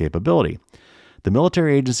purchased the capability. The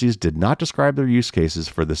military agencies did not describe their use cases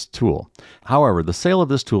for this tool. However, the sale of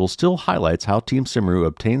this tool still highlights how Team Cymru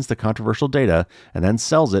obtains the controversial data and then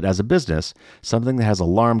sells it as a business, something that has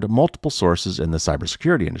alarmed multiple sources in the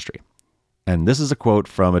cybersecurity industry. And this is a quote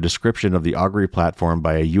from a description of the Augury platform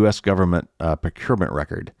by a U.S. government procurement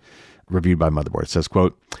record reviewed by Motherboard. It says,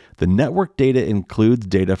 quote, "The network data includes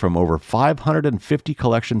data from over 550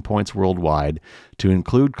 collection points worldwide to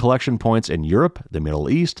include collection points in Europe, the Middle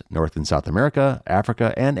East, North and South America,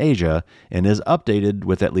 Africa, and Asia, and is updated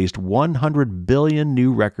with at least 100 billion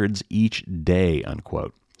new records each day,"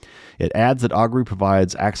 unquote. It adds that Augury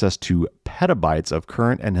provides access to petabytes of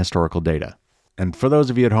current and historical data. And for those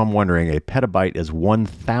of you at home wondering, a petabyte is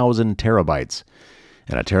 1,000 terabytes,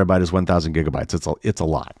 and a terabyte is 1,000 gigabytes. It's a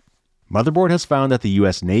lot. Motherboard has found that the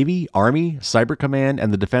U.S. Navy, Army, Cyber Command,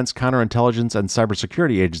 and the Defense Counterintelligence and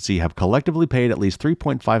Cybersecurity Agency have collectively paid at least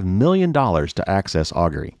 $3.5 million to access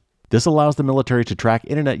Augury. This allows the military to track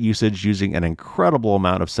internet usage using an incredible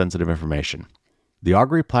amount of sensitive information. The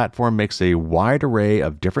Augury platform makes a wide array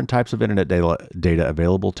of different types of internet data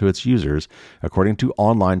available to its users according to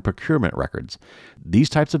online procurement records. These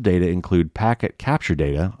types of data include packet capture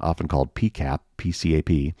data, often called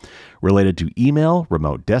PCAP, related to email,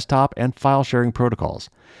 remote desktop, and file sharing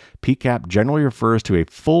protocols. PCAP generally refers to a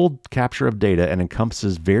full capture of data and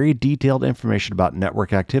encompasses very detailed information about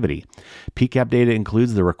network activity. PCAP data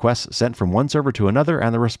includes the requests sent from one server to another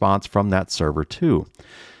and the response from that server too.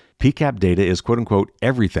 PCAP data is quote-unquote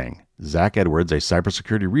everything. Zach Edwards, a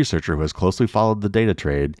cybersecurity researcher who has closely followed the data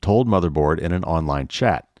trade, told Motherboard in an online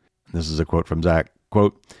chat. This is a quote from Zach,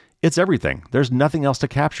 quote, "It's everything. There's nothing else to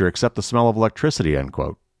capture except the smell of electricity," end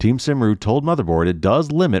quote. Team Cymru told Motherboard it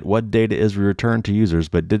does limit what data is returned to users,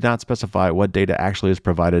 but did not specify what data actually is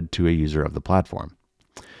provided to a user of the platform.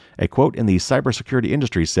 A quote in the cybersecurity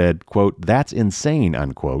industry said, quote, "That's insane,"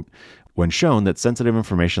 unquote, when shown that sensitive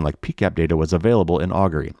information like PCAP data was available in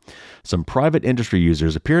Augury. Some private industry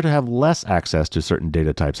users appear to have less access to certain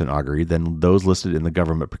data types in Augury than those listed in the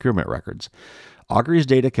government procurement records. Augury's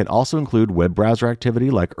data can also include web browser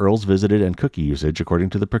activity like URLs visited and cookie usage, according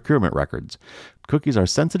to the procurement records. Cookies are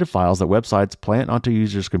sensitive files that websites plant onto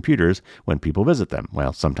users' computers when people visit them.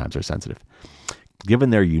 Well, sometimes they're sensitive. Given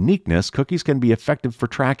their uniqueness, cookies can be effective for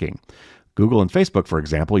tracking. Google and Facebook, for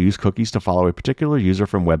example, use cookies to follow a particular user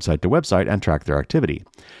from website to website and track their activity.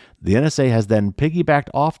 The NSA has then piggybacked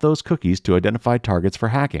off those cookies to identify targets for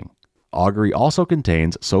hacking. Augury also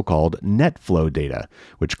contains so-called net flow data,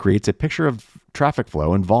 which creates a picture of traffic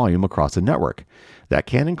flow and volume across a network. That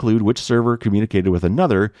can include which server communicated with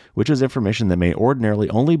another, which is information that may ordinarily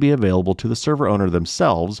only be available to the server owner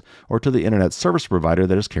themselves or to the internet service provider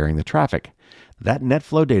that is carrying the traffic. That net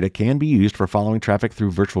flow data can be used for following traffic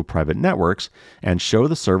through virtual private networks and show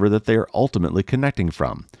the server that they are ultimately connecting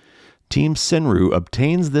from. Team Cymru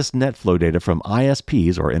obtains this net flow data from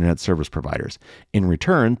ISPs, or internet service providers. In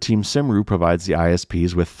return, Team Cymru provides the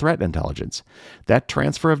ISPs with threat intelligence. That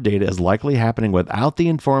transfer of data is likely happening without the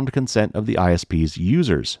informed consent of the ISP's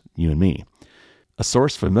users, you and me. A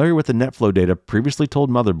source familiar with the NetFlow data previously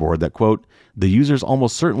told Motherboard that, quote, "The users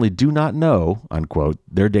almost certainly do not know," unquote,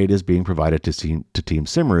 their data is being provided to Team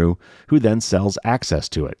Cymru, who then sells access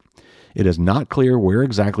to it. It is not clear where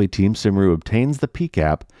exactly Team Cymru obtains the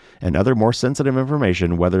PCAP and other more sensitive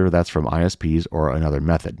information, whether that's from ISPs or another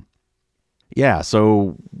method. Yeah,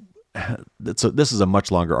 so this is a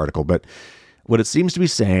much longer article, but what it seems to be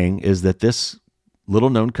saying is that this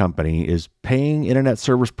little-known company is paying internet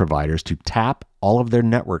service providers to tap all of their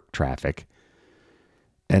network traffic,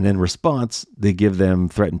 and in response, they give them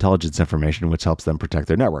threat intelligence information, which helps them protect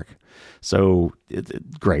their network. So,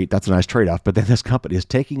 great, that's a nice trade-off, but then this company is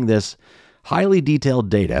taking this highly detailed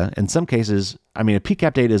data. In some cases, I mean, a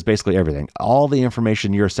PCAP data is basically everything. All the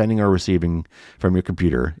information you're sending or receiving from your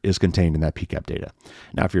computer is contained in that PCAP data.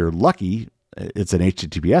 Now, if you're lucky, it's an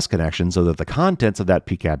HTTPS connection so that the contents of that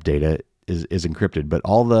PCAP data is encrypted, but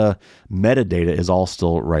all the metadata is all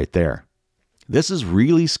still right there. This is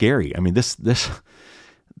really scary. I mean, this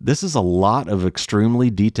is a lot of extremely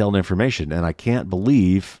detailed information, and I can't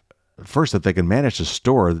believe, first, that they can manage to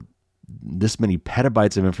store this many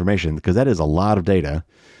petabytes of information, because that is a lot of data,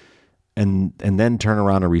 and then turn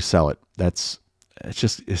around and resell it. It's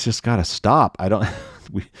just got to stop.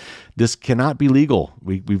 This cannot be legal.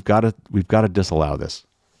 We've got to disallow this.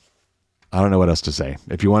 I don't know what else to say.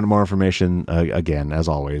 If you want more information, again, as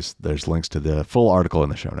always, there's links to the full article in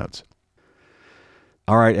the show notes.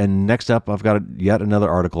 All right, and next up, I've got yet another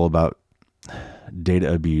article about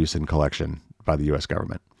data abuse and collection by the U.S.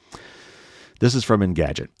 government. This is from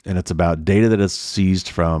Engadget, and it's about data that is seized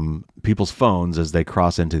from people's phones as they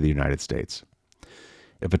cross into the United States.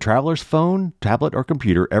 If a traveler's phone, tablet, or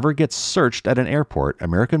computer ever gets searched at an airport,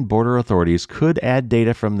 American border authorities could add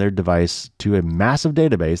data from their device to a massive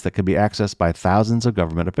database that could be accessed by thousands of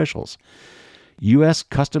government officials. U.S.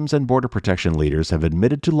 Customs and Border Protection leaders have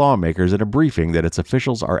admitted to lawmakers in a briefing that its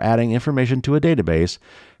officials are adding information to a database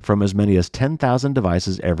from as many as 10,000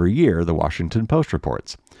 devices every year, the Washington Post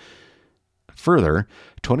reports. Further,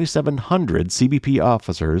 2,700 CBP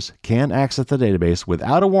officers can access the database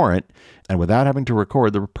without a warrant and without having to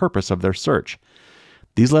record the purpose of their search.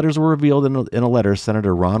 These letters were revealed in a letter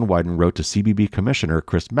Senator Ron Wyden wrote to CBP Commissioner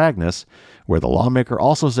Chris Magnus, where the lawmaker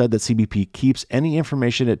also said that CBP keeps any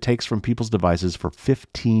information it takes from people's devices for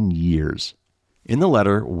 15 years. In the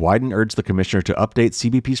letter, Wyden urged the commissioner to update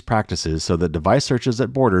CBP's practices so that device searches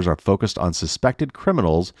at borders are focused on suspected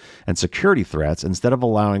criminals and security threats instead of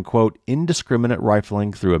allowing, quote, indiscriminate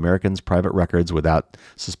rifling through Americans' private records without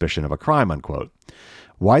suspicion of a crime, unquote.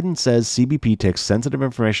 Wyden says CBP takes sensitive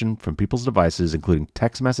information from people's devices, including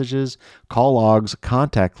text messages, call logs,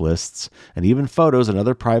 contact lists, and even photos and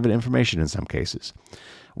other private information in some cases.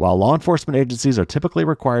 While law enforcement agencies are typically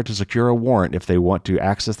required to secure a warrant if they want to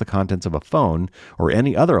access the contents of a phone or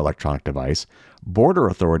any other electronic device, border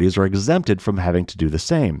authorities are exempted from having to do the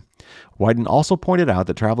same. Wyden also pointed out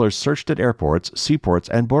that travelers searched at airports, seaports,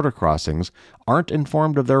 and border crossings aren't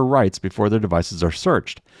informed of their rights before their devices are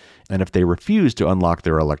searched, and if they refuse to unlock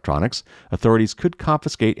their electronics, authorities could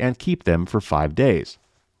confiscate and keep them for 5 days.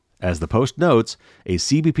 As the Post notes, a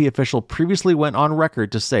CBP official previously went on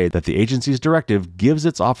record to say that the agency's directive gives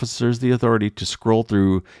its officers the authority to scroll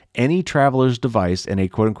through any traveler's device in a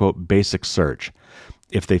quote-unquote basic search.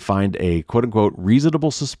 If they find a quote-unquote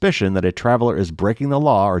reasonable suspicion that a traveler is breaking the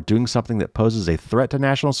law or doing something that poses a threat to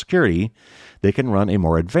national security, they can run a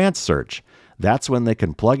more advanced search. That's when they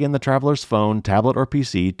can plug in the traveler's phone, tablet, or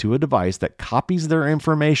PC to a device that copies their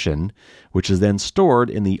information, which is then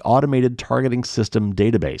stored in the Automated Targeting System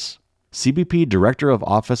database. CBP Director of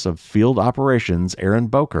Office of Field Operations, Aaron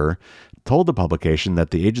Boker, told the publication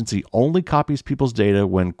that the agency only copies people's data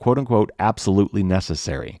when quote-unquote absolutely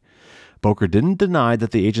necessary. Boker didn't deny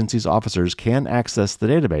that the agency's officers can access the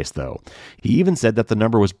database, though. He even said that the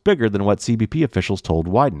number was bigger than what CBP officials told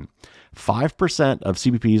Wyden. 5% of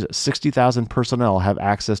CBP's 60,000 personnel have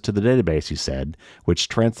access to the database, he said, which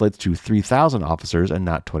translates to 3,000 officers and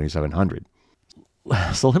not 2,700.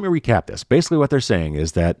 So let me recap this. Basically what they're saying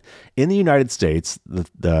is that in the United States,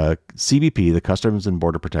 the CBP, the Customs and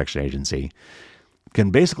Border Protection Agency,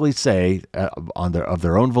 can basically say of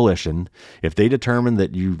their own volition, if they determine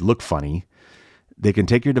that you look funny, they can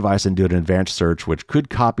take your device and do an advanced search, which could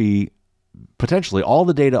copy potentially all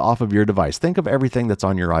the data off of your device. Think of everything that's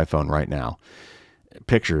on your iPhone right now.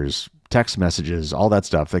 Pictures, text messages, all that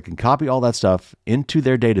stuff. They can copy all that stuff into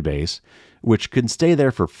their database, which can stay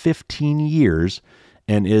there for 15 years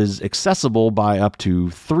and is accessible by up to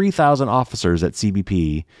 3,000 officers at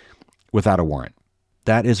CBP without a warrant.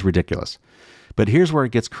 That is ridiculous. But here's where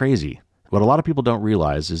it gets crazy. What a lot of people don't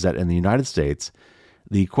realize is that in the United States,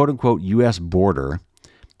 the quote-unquote U.S. border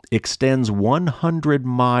extends 100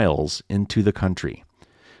 miles into the country.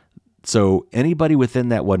 So anybody within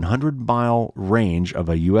that 100-mile range of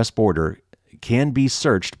a U.S. border can be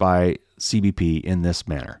searched by CBP in this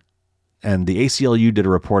manner. And the ACLU did a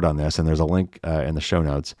report on this, and there's a link in the show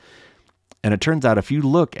notes. And it turns out if you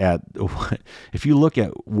look at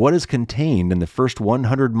what is contained in the first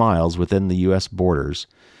 100 miles within the U.S. borders,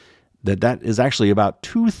 that is actually about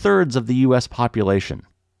 2/3 of the U.S. population.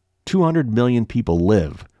 200 million people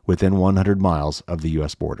live within 100 miles of the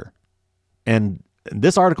U.S. border. And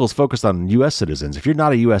this article is focused on U.S. citizens. If you're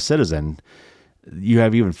not a U.S. citizen, you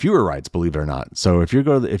have even fewer rights, believe it or not. So if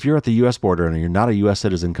you're at the U.S. border and you're not a U.S.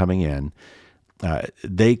 citizen coming in,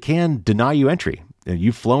 they can deny you entry.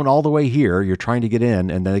 You've flown all the way here, you're trying to get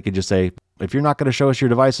in, and then they could just say, if you're not going to show us your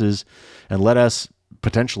devices and let us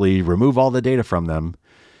potentially remove all the data from them,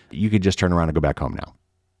 you could just turn around and go back home now.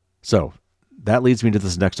 So that leads me to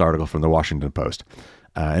this next article from the Washington Post.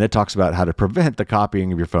 And it talks about how to prevent the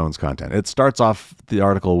copying of your phone's content. It starts off the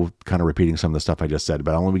article kind of repeating some of the stuff I just said,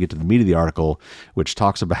 but I want to get to the meat of the article, which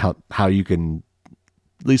talks about how you can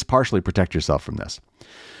at least partially protect yourself from this.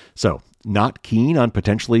 So, not keen on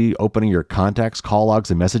potentially opening your contacts, call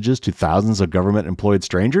logs, and messages to thousands of government-employed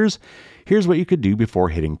strangers? Here's what you could do before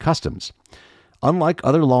hitting customs. Unlike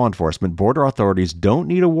other law enforcement, border authorities don't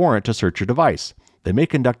need a warrant to search your device. They may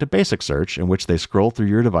conduct a basic search in which they scroll through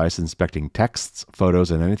your device, inspecting texts,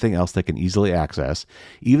 photos, and anything else they can easily access,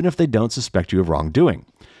 even if they don't suspect you of wrongdoing.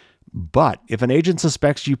 But if an agent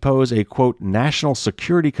suspects you pose a, quote, national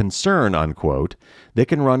security concern, unquote, they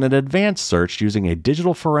can run an advanced search using a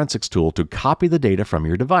digital forensics tool to copy the data from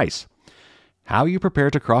your device. How you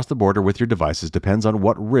prepare to cross the border with your devices depends on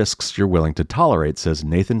what risks you're willing to tolerate, says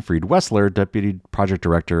Nathan Freed-Wessler, Deputy Project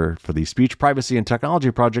Director for the Speech, Privacy, and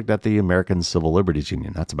Technology Project at the American Civil Liberties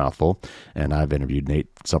Union. That's a mouthful, and I've interviewed Nate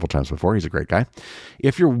several times before. He's a great guy.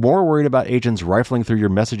 If you're more worried about agents rifling through your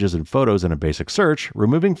messages and photos in a basic search,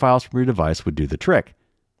 removing files from your device would do the trick.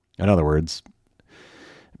 In other words,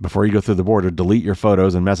 before you go through the border, delete your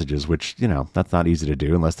photos and messages, which, that's not easy to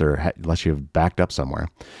do unless you have backed up somewhere.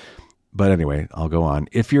 But anyway, I'll go on.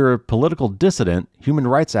 If you're a political dissident, human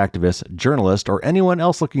rights activist, journalist, or anyone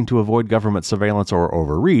else looking to avoid government surveillance or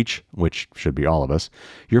overreach, which should be all of us,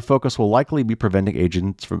 your focus will likely be preventing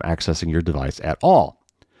agents from accessing your device at all.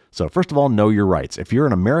 So first of all, know your rights. If you're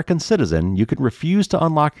an American citizen, you can refuse to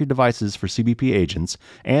unlock your devices for CBP agents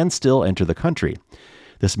and still enter the country.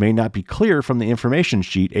 This may not be clear from the information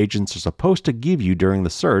sheet agents are supposed to give you during the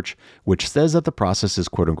search, which says that the process is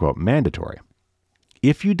quote-unquote mandatory.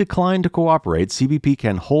 If you decline to cooperate, CBP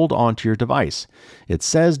can hold on to your device. It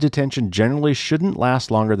says detention generally shouldn't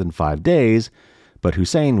last longer than 5 days, but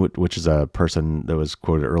Hussein, which is a person that was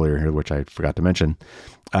quoted earlier here, which I forgot to mention,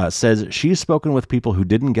 says she's spoken with people who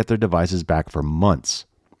didn't get their devices back for months.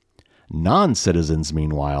 Non-citizens,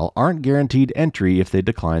 meanwhile, aren't guaranteed entry if they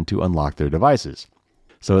decline to unlock their devices.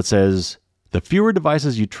 So it says, the fewer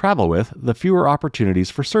devices you travel with, the fewer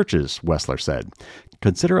opportunities for searches, Wessler said.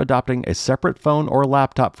 Consider adopting a separate phone or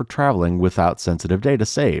laptop for traveling without sensitive data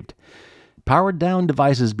saved. Power down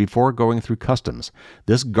devices before going through customs.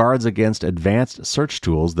 This guards against advanced search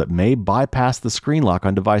tools that may bypass the screen lock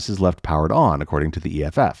on devices left powered on, according to the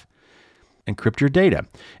EFF. Encrypt your data.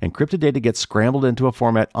 Encrypted data gets scrambled into a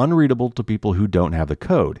format unreadable to people who don't have the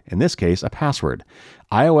code, in this case, a password.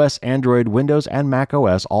 iOS, Android, Windows, and Mac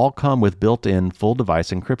OS all come with built-in full device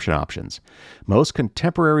encryption options. Most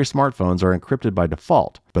contemporary smartphones are encrypted by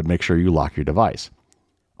default, but make sure you lock your device.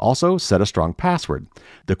 Also, set a strong password.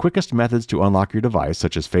 The quickest methods to unlock your device,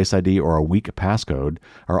 such as Face ID or a weak passcode,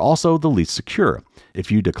 are also the least secure.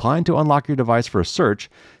 If you decline to unlock your device for a search,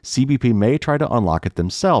 CBP may try to unlock it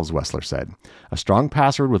themselves, Wessler said. A strong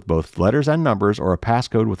password with both letters and numbers or a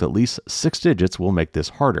passcode with at least 6 digits will make this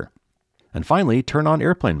harder. And finally, turn on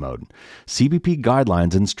airplane mode. CBP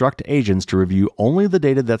guidelines instruct agents to review only the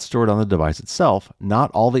data that's stored on the device itself, not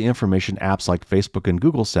all the information apps like Facebook and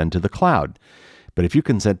Google send to the cloud. But if you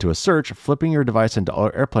consent to a search, flipping your device into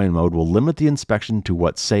airplane mode will limit the inspection to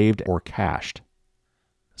what's saved or cached.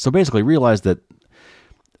 So basically realize that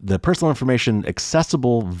the personal information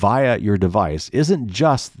accessible via your device isn't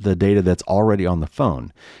just the data that's already on the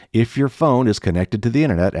phone. If your phone is connected to the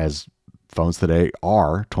internet, as phones today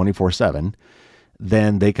are 24/7,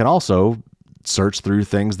 then they can also search through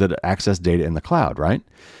things that access data in the cloud, right?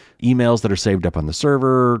 Emails that are saved up on the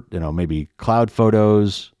server, maybe cloud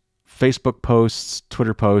photos, Facebook posts,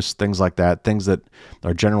 Twitter posts, things like that, things that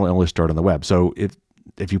are generally only stored on the web. So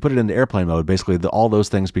if you put it into airplane mode, basically all those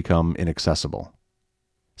things become inaccessible.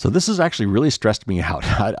 So this has actually really stressed me out.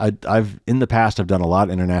 I've in the past, I've done a lot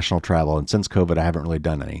of international travel, and since COVID, I haven't really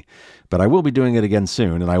done any. But I will be doing it again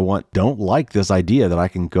soon, and I don't like this idea that I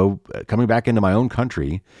can go, coming back into my own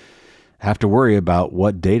country, have to worry about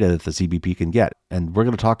what data that the CBP can get. And we're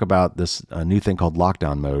going to talk about this new thing called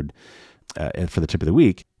lockdown mode for the tip of the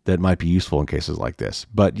week that might be useful in cases like this.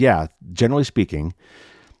 But yeah, generally speaking,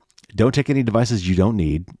 don't take any devices you don't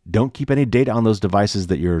need. Don't keep any data on those devices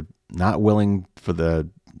that you're not willing for the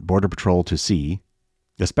Border Patrol to see,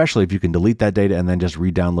 especially if you can delete that data and then just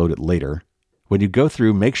re-download it later. When you go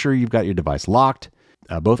through, make sure you've got your device locked.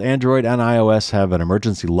 Both Android and iOS have an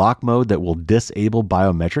emergency lock mode that will disable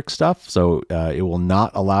biometric stuff, so it will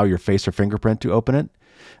not allow your face or fingerprint to open it.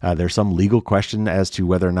 There's some legal question as to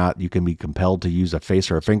whether or not you can be compelled to use a face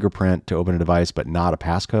or a fingerprint to open a device, but not a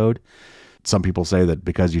passcode. Some people say that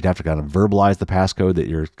because you'd have to kind of verbalize the passcode, that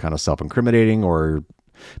you're kind of self-incriminating or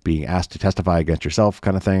being asked to testify against yourself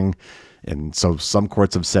kind of thing. And so some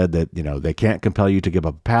courts have said that, they can't compel you to give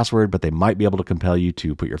up a password, but they might be able to compel you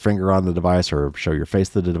to put your finger on the device or show your face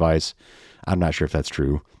to the device. I'm not sure if that's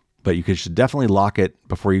true, but you should definitely lock it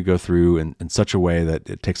before you go through in such a way that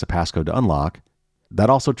it takes a passcode to unlock.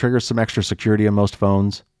 That also triggers some extra security on most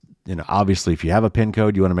phones. Obviously, if you have a PIN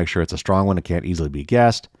code, you want to make sure it's a strong one. It can't easily be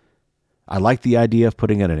guessed. I like the idea of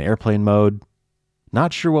putting it in airplane mode.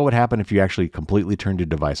 Not sure what would happen if you actually completely turned your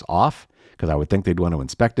device off, because I would think they'd want to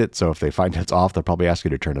inspect it. So if they find it's off, they'll probably ask you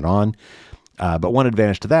to turn it on. But one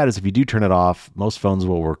advantage to that is if you do turn it off, most phones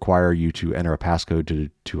will require you to enter a passcode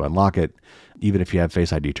to unlock it, even if you have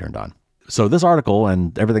Face ID turned on. So this article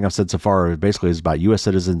and everything I've said so far basically is about U.S.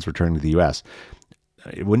 citizens returning to the U.S.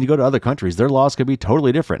 When you go to other countries, their laws could be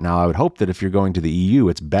totally different. Now, I would hope that if you're going to the EU,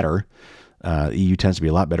 it's better. The EU tends to be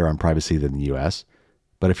a lot better on privacy than the U.S.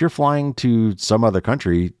 But if you're flying to some other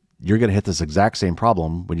country, you're going to hit this exact same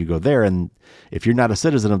problem when you go there. And if you're not a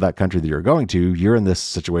citizen of that country that you're going to, you're in this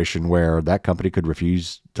situation where that company could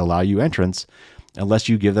refuse to allow you entrance unless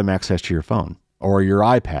you give them access to your phone or your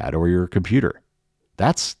iPad or your computer.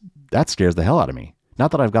 That scares the hell out of me.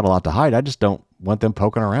 Not that I've got a lot to hide. I just don't want them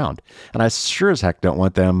poking around. And I sure as heck don't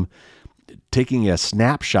want them taking a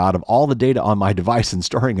snapshot of all the data on my device and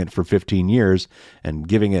storing it for 15 years and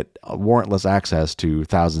giving it warrantless access to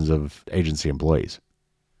thousands of agency employees.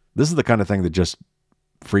 This is the kind of thing that just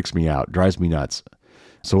freaks me out, drives me nuts.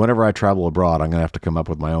 So whenever I travel abroad, I'm going to have to come up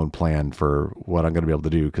with my own plan for what I'm going to be able to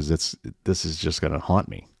do, because this is just going to haunt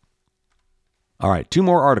me. All right, 2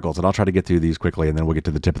 more articles, and I'll try to get through these quickly, and then we'll get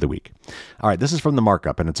to the tip of the week. All right, this is from The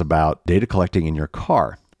Markup, and it's about data collecting in your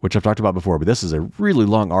car, which I've talked about before, but this is a really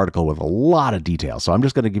long article with a lot of detail. So I'm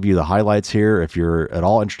just going to give you the highlights here. If you're at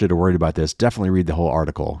all interested or worried about this, definitely read the whole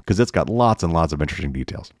article because it's got lots and lots of interesting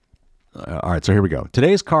details. All right, so here we go.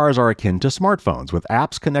 Today's cars are akin to smartphones with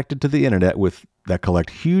apps connected to the internet that collect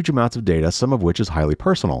huge amounts of data, some of which is highly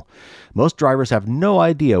personal. Most drivers have no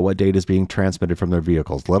idea what data is being transmitted from their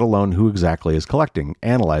vehicles, let alone who exactly is collecting,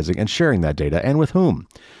 analyzing, and sharing that data, and with whom.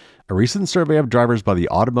 A recent survey of drivers by the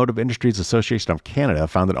Automotive Industries Association of Canada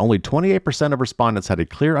found that only 28% of respondents had a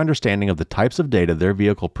clear understanding of the types of data their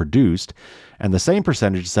vehicle produced, and the same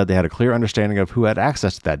percentage said they had a clear understanding of who had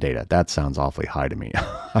access to that data. That sounds awfully high to me.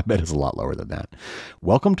 I bet it's a lot lower than that.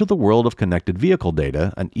 Welcome to the world of connected vehicle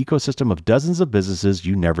data, an ecosystem of dozens of businesses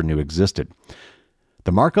you never knew existed.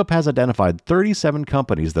 The Markup has identified 37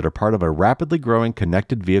 companies that are part of a rapidly growing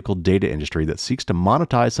connected vehicle data industry that seeks to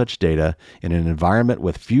monetize such data in an environment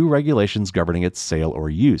with few regulations governing its sale or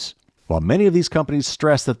use. While many of these companies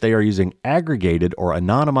stress that they are using aggregated or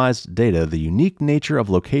anonymized data, the unique nature of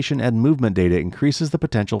location and movement data increases the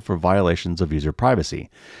potential for violations of user privacy.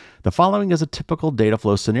 The following is a typical data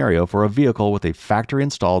flow scenario for a vehicle with a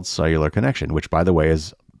factory-installed cellular connection, which, by the way,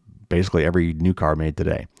 is basically every new car made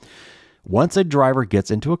today. Once a driver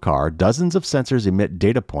gets into a car, dozens of sensors emit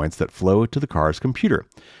data points that flow to the car's computer.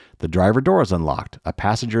 The driver door is unlocked. A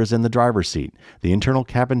passenger is in the driver's seat. The internal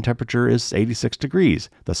cabin temperature is 86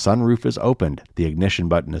 degrees. The sunroof is opened. The ignition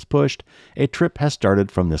button is pushed. A trip has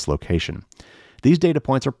started from this location. These data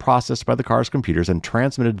points are processed by the car's computers and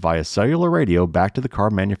transmitted via cellular radio back to the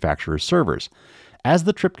car manufacturer's servers. As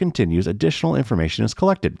the trip continues, additional information is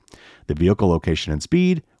collected. The vehicle location and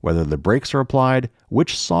speed, whether the brakes are applied,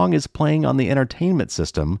 which song is playing on the entertainment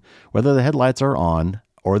system, whether the headlights are on,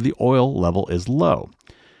 or the oil level is low.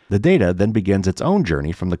 The data then begins its own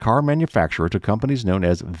journey from the car manufacturer to companies known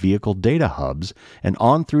as vehicle data hubs and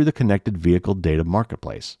on through the connected vehicle data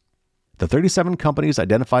marketplace. The 37 companies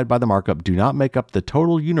identified by the Markup do not make up the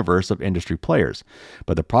total universe of industry players,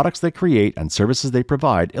 but the products they create and services they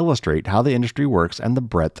provide illustrate how the industry works and the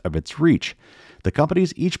breadth of its reach. The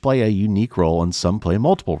companies each play a unique role and some play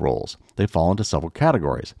multiple roles. They fall into several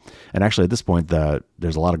categories. And actually at this point,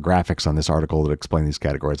 there's a lot of graphics on this article that explain these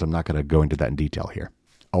categories. I'm not going to go into that in detail here.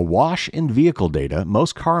 Awash in vehicle data,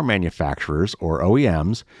 most car manufacturers, or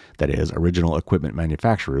OEMs, that is, original equipment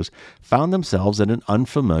manufacturers, found themselves in an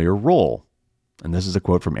unfamiliar role. And this is a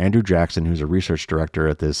quote from Andrew Jackson, who's a research director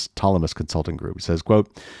at this Talamus Consulting Group. He says, quote,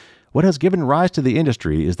 "What has given rise to the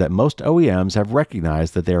industry is that most OEMs have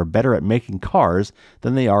recognized that they are better at making cars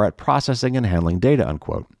than they are at processing and handling data,"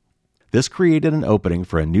 unquote. This created an opening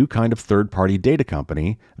for a new kind of third-party data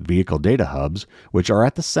company, vehicle data hubs, which are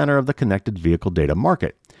at the center of the connected vehicle data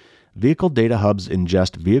market. Vehicle data hubs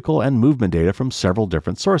ingest vehicle and movement data from several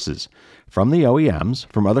different sources, from the OEMs,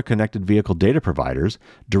 from other connected vehicle data providers,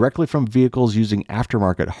 directly from vehicles using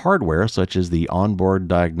aftermarket hardware such as the onboard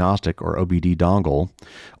diagnostic or OBD dongle,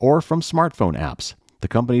 or from smartphone apps. The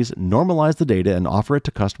companies normalize the data and offer it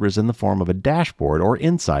to customers in the form of a dashboard or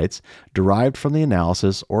insights derived from the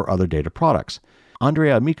analysis or other data products.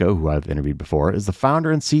 Andrea Amico, who I've interviewed before, is the founder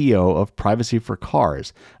and CEO of Privacy for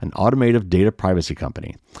Cars, an automotive data privacy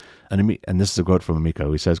company. And this is a quote from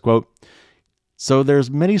Amico. He says, quote, "So there's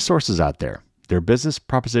many sources out there. Their business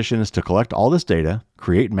proposition is to collect all this data,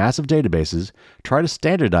 create massive databases, try to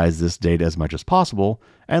standardize this data as much as possible,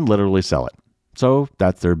 and literally sell it. So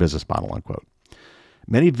that's their business model," unquote.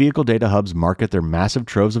 Many vehicle data hubs market their massive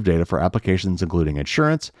troves of data for applications including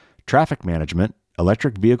insurance, traffic management,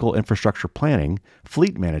 electric vehicle infrastructure planning,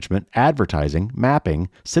 fleet management, advertising, mapping,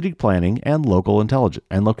 city planning, and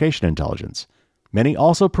location intelligence. Many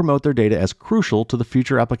also promote their data as crucial to the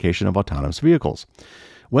future application of autonomous vehicles.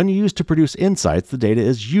 When used to produce insights, the data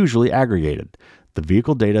is usually aggregated. The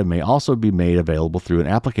vehicle data may also be made available through an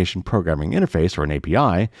application programming interface or an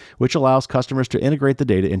API, which allows customers to integrate the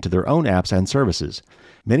data into their own apps and services.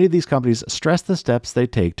 Many of these companies stress the steps they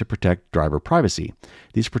take to protect driver privacy.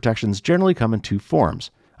 These protections generally come in 2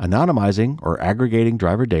 forms: anonymizing or aggregating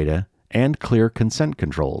driver data, and clear consent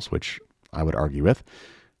controls, which I would argue with.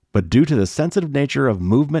 But due to the sensitive nature of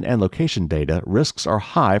movement and location data, risks are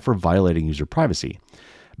high for violating user privacy.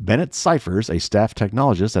 Bennett Cyphers, a staff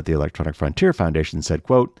technologist at the Electronic Frontier Foundation, said,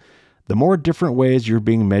 quote, "The more different ways you're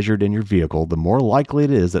being measured in your vehicle, the more likely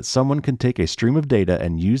it is that someone can take a stream of data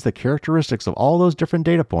and use the characteristics of all those different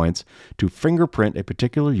data points to fingerprint a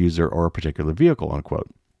particular user or a particular vehicle," unquote.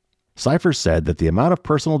 Cyphers said that the amount of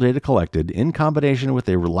personal data collected in combination with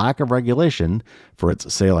a lack of regulation for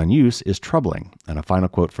its sale and use is troubling. And a final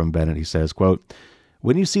quote from Bennett, he says, quote,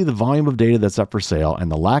 When you see the volume of data that's up for sale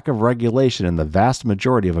and the lack of regulation in the vast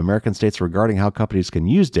majority of American states regarding how companies can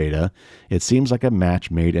use data, it seems like a match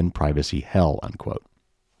made in privacy hell, unquote.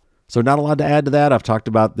 So not a lot to add to that. I've talked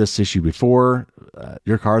about this issue before.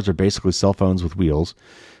 Your cars are basically cell phones with wheels.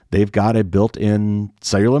 They've got a built-in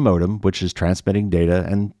cellular modem, which is transmitting data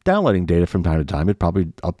and downloading data from time to time. It probably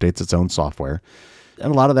updates its own software.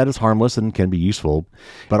 And a lot of that is harmless and can be useful.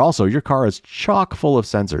 But also, your car is chock full of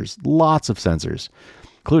sensors, lots of sensors,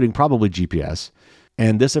 including probably GPS.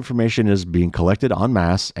 And this information is being collected en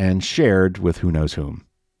masse and shared with who knows whom.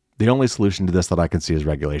 The only solution to this that I can see is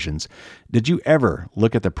regulations. Did you ever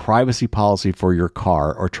look at the privacy policy for your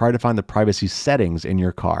car or try to find the privacy settings in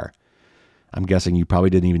your car? I'm guessing you probably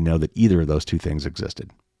didn't even know that either of those two things existed.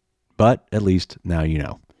 But at least now you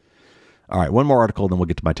know. All right, one more article, then we'll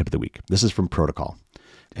get to my tip of the week. This is from Protocol.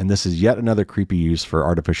 And this is yet another creepy use for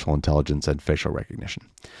artificial intelligence and facial recognition.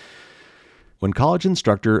 When college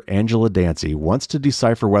instructor Angela Dancy wants to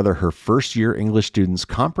decipher whether her first-year English students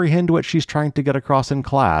comprehend what she's trying to get across in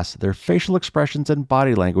class, their facial expressions and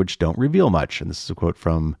body language don't reveal much. And this is a quote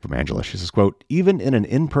from Angela. She says, quote, "Even in an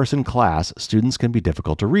in-person class, students can be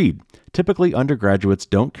difficult to read. Typically, undergraduates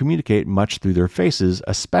don't communicate much through their faces,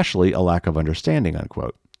 especially a lack of understanding,"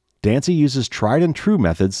 unquote. Dancy uses tried and true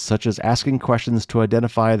methods such as asking questions to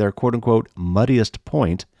identify their quote-unquote muddiest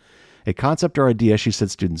point, a concept or idea she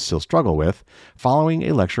said students still struggle with, following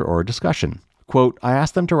a lecture or a discussion. Quote, "I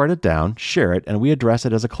ask them to write it down, share it, and we address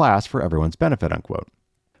it as a class for everyone's benefit," unquote.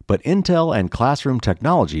 But Intel and Classroom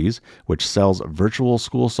Technologies, which sells virtual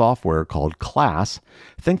school software called Class,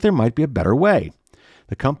 think there might be a better way.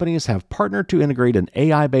 The companies have partnered to integrate an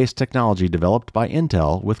AI-based technology developed by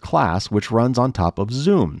Intel with Class, which runs on top of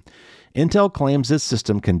Zoom. Intel claims this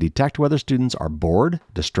system can detect whether students are bored,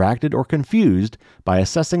 distracted, or confused by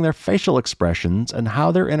assessing their facial expressions and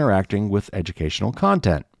how they're interacting with educational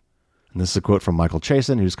content. And this is a quote from Michael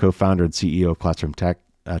Chasen, who's co-founder and CEO of Classroom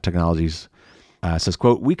Technologies. Says,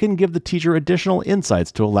 quote, "We can give the teacher additional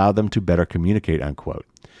insights to allow them to better communicate," unquote.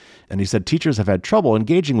 And he said teachers have had trouble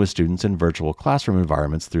engaging with students in virtual classroom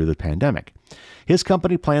environments through the pandemic. His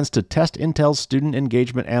company plans to test Intel's student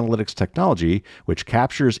engagement analytics technology, which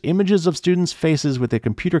captures images of students' faces with a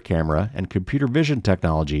computer camera and computer vision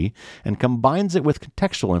technology and combines it with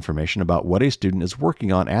contextual information about what a student is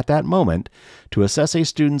working on at that moment to assess a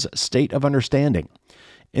student's state of understanding.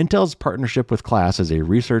 Intel's partnership with Class is a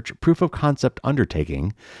research proof-of-concept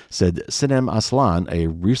undertaking, said Sinem Aslan, a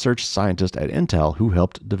research scientist at Intel who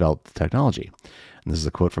helped develop the technology. And this is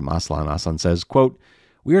a quote from Aslan. Aslan says, quote,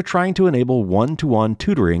 "We are trying to enable one-to-one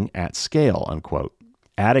tutoring at scale," unquote,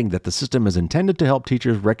 adding that the system is intended to help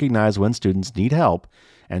teachers recognize when students need help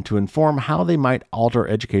and to inform how they might alter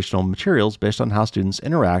educational materials based on how students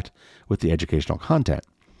interact with the educational content.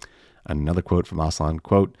 Another quote from Aslan,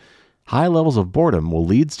 quote, "High levels of boredom will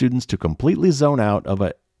lead students to completely zone out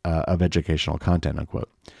of educational content," unquote.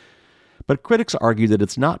 But critics argue that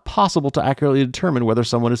it's not possible to accurately determine whether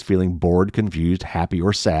someone is feeling bored, confused, happy,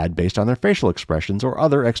 or sad based on their facial expressions or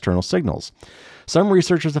other external signals. Some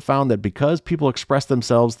researchers have found that because people express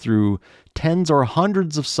themselves through tens or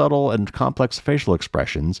hundreds of subtle and complex facial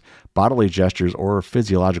expressions, bodily gestures, or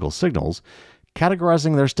physiological signals,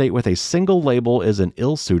 categorizing their state with a single label is an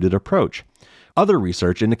ill-suited approach. Other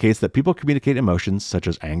research indicates that people communicate emotions such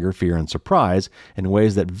as anger, fear, and surprise in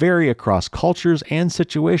ways that vary across cultures and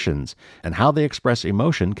situations, and how they express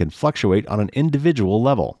emotion can fluctuate on an individual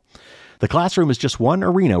level. The classroom is just one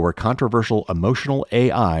arena where controversial emotional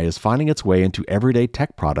AI is finding its way into everyday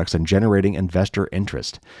tech products and generating investor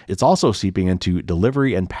interest. It's also seeping into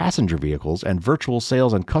delivery and passenger vehicles and virtual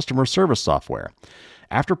sales and customer service software.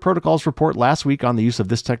 After Protocol's report last week on the use of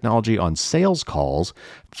this technology on sales calls,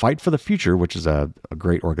 Fight for the Future, which is a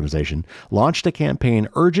great organization, launched a campaign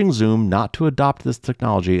urging Zoom not to adopt this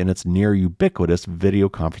technology in its near ubiquitous video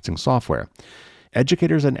conferencing software.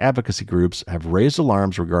 Educators and advocacy groups have raised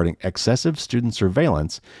alarms regarding excessive student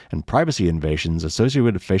surveillance and privacy invasions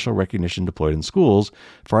associated with facial recognition deployed in schools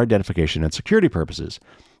for identification and security purposes.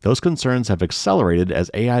 Those concerns have accelerated as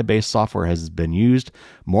AI-based software has been used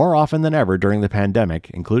more often than ever during the pandemic,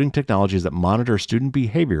 including technologies that monitor student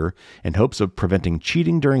behavior in hopes of preventing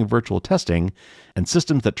cheating during virtual testing, and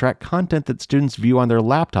systems that track content that students view on their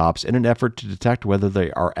laptops in an effort to detect whether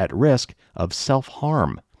they are at risk of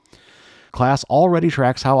self-harm. Class already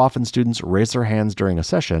tracks how often students raise their hands during a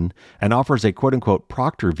session and offers a quote-unquote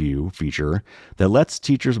proctor view feature that lets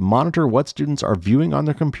teachers monitor what students are viewing on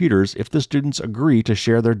their computers if the students agree to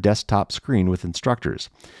share their desktop screen with instructors.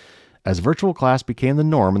 As virtual class became the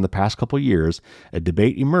norm in the past couple years, a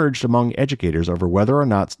debate emerged among educators over whether or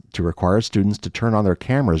not to require students to turn on their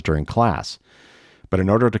cameras during class. But in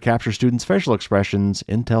order to capture students' facial expressions,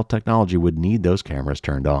 Intel technology would need those cameras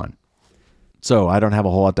turned on. So I don't have a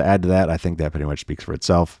whole lot to add to that. I think that pretty much speaks for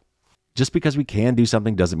itself. Just because we can do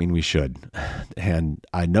something doesn't mean we should. And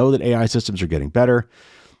I know that AI systems are getting better.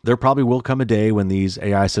 There probably will come a day when these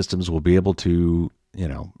AI systems will be able to,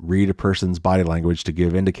 read a person's body language to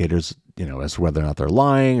give indicators, as to whether or not they're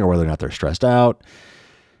lying or whether or not they're stressed out.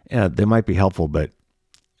 Yeah, they might be helpful, but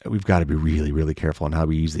we've got to be really, really careful on how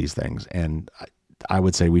we use these things. And I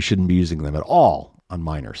would say we shouldn't be using them at all on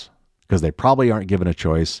minors because they probably aren't given a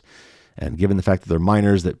choice. And given the fact that they're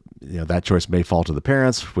minors, that that choice may fall to the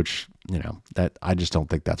parents, which that I just don't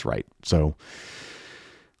think that's right. So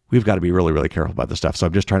we've got to be really, really careful about this stuff. So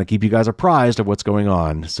I'm just trying to keep you guys apprised of what's going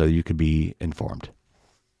on so you can be informed.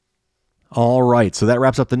 All right, so that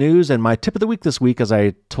wraps up the news. And my tip of the week this week, as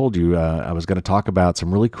I told you, I was going to talk about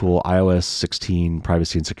some really cool iOS 16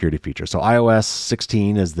 privacy and security features. So iOS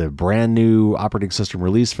 16 is the brand new operating system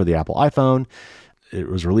release for the Apple iPhone. It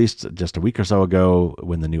was released just a week or so ago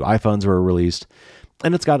when the new iPhones were released.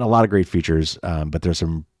 And it's got a lot of great features, but there's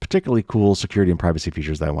some particularly cool security and privacy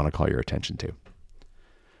features that I want to call your attention to.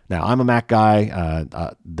 Now, I'm a Mac guy.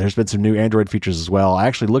 There's been some new Android features as well. I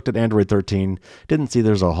actually looked at Android 13. Didn't see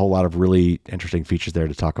there's a whole lot of really interesting features there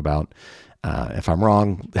to talk about. If I'm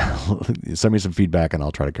wrong, send me some feedback and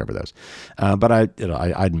I'll try to cover those. But I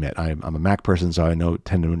admit I'm a Mac person, so I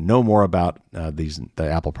tend to know more about the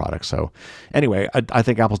Apple products. So anyway, I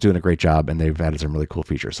think Apple's doing a great job and they've added some really cool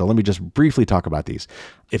features. So let me just briefly talk about these.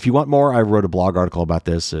 If you want more, I wrote a blog article about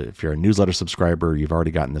this. If you're a newsletter subscriber, you've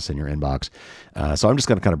already gotten this in your inbox. So I'm just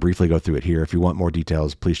going to kind of briefly go through it here. If you want more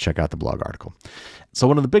details, please check out the blog article. So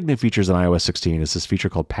one of the big new features in iOS 16 is this feature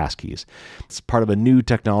called passkeys. It's part of a new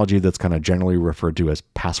technology that's kind of generally referred to as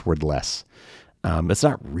passwordless. It's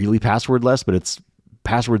not really passwordless, but it's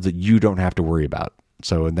passwords that you don't have to worry about.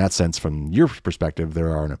 So in that sense, from your perspective,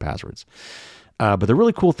 there are no passwords. But the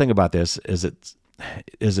really cool thing about this is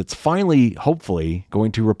it's finally, hopefully,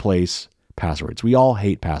 going to replace passwords. We all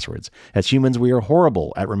hate passwords. As humans, we are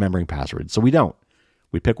horrible at remembering passwords, so we don't.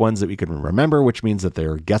 We pick ones that we can remember, which means that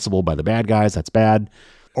they're guessable by the bad guys. That's bad.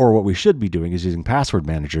 Or what we should be doing is using password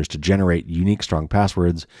managers to generate unique, strong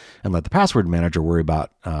passwords and let the password manager worry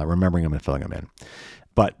about remembering them and filling them in.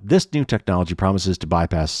 But this new technology promises to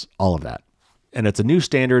bypass all of that. And it's a new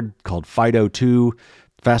standard called FIDO2.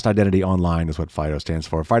 Fast Identity Online is what FIDO stands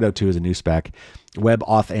for. FIDO2 is a new spec.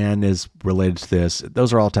 WebAuthn is related to this.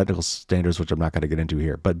 Those are all technical standards, which I'm not going to get into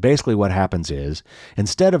here. But basically what happens is,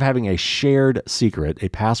 instead of having a shared secret, a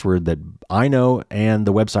password that I know and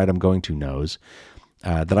the website I'm going to knows,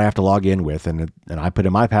 that I have to log in with, and I put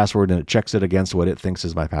in my password and it checks it against what it thinks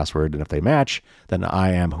is my password. And if they match, then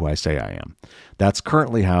I am who I say I am. That's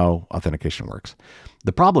currently how authentication works.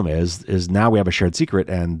 The problem is now we have a shared secret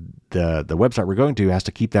and the website we're going to has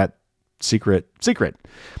to keep that secret.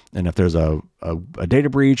 And if there's a data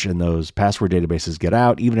breach and those password databases get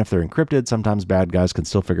out, even if they're encrypted, sometimes bad guys can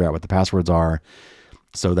still figure out what the passwords are.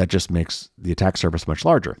 So that just makes the attack surface much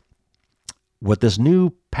larger. What this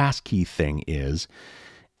new passkey thing is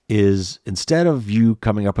instead of you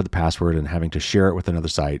coming up with a password and having to share it with another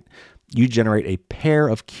site, you generate a pair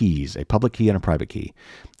of keys, a public key and a private key.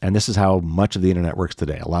 And this is how much of the internet works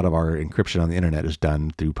today. A lot of our encryption on the internet is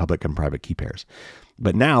done through public and private key pairs.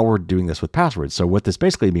 But now we're doing this with passwords. So what this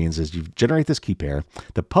basically means is you generate this key pair.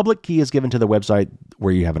 The public key is given to the website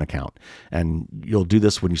where you have an account. And you'll do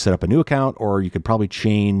this when you set up a new account, or you could probably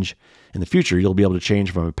change in the future. You'll be able to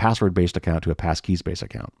change from a password-based account to a passkeys-based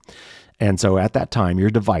account. And so at that time, your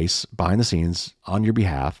device behind the scenes on your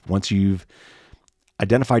behalf, once you've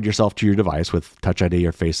identified yourself to your device with Touch ID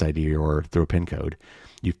or Face ID or through a PIN code,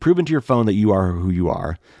 you've proven to your phone that you are who you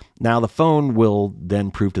are. Now the phone will then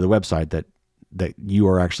prove to the website that you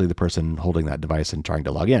are actually the person holding that device and trying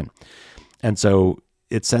to log in. And so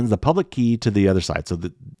it sends the public key to the other side. So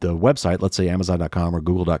the website, let's say Amazon.com or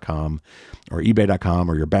Google.com or eBay.com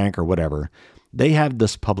or your bank or whatever, they have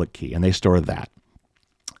this public key and they store that.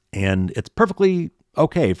 And it's perfectly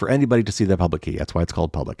okay for anybody to see that public key. That's why it's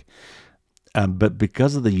called public. But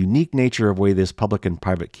because of the unique nature of the way this public and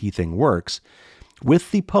private key thing works,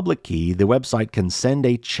 with the public key, the website can send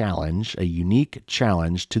a challenge, a unique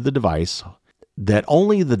challenge to the device that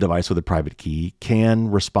only the device with a private key can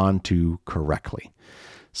respond to correctly.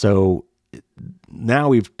 So now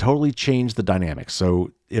we've totally changed the dynamics.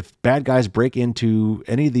 So if bad guys break into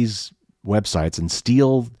any of these websites and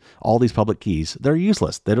steal all these public keys, they're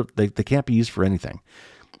useless. They can't be used for anything.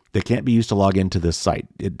 They can't be used to log into this site.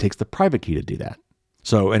 It takes the private key to do that.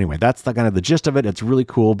 So anyway, that's the kind of the gist of it. It's really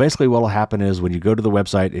cool. Basically, what will happen is when you go to the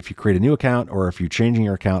website, if you create a new account or if you're changing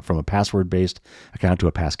your account from a password-based account to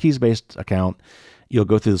a passkeys-based account, you'll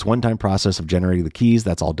go through this one-time process of generating the keys.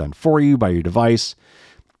 That's all done for you by your device.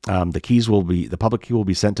 The public key will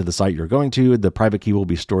be sent to the site you're going to. The private key will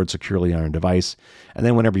be stored securely on your device. And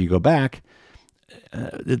then whenever you go back,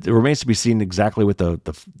 it remains to be seen exactly what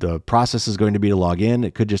the process is going to be to log in.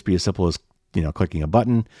 It could just be as simple as, clicking a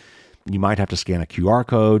button. You might have to scan a QR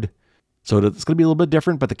code. So it's going to be a little bit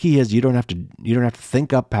different, but the key is you don't have to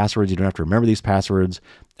think up passwords. You don't have to remember these passwords,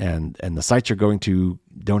 and the sites you're going to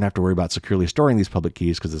don't have to worry about securely storing these public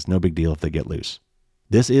keys because it's no big deal if they get loose.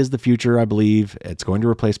 This is the future, I believe. It's going to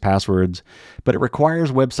replace passwords, but it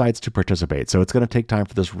requires websites to participate. So it's going to take time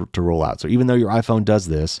for this to roll out. So even though your iPhone does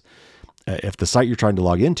this, if the site you're trying to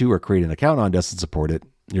log into or create an account on doesn't support it,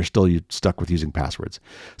 you're still stuck with using passwords.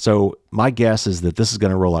 So my guess is that this is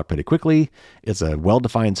going to roll out pretty quickly. It's a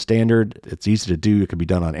well-defined standard. It's easy to do. It can be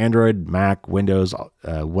done on Android, Mac, Windows,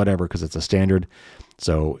 whatever, because it's a standard.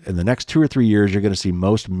 So in the next 2 or 3 years, you're going to see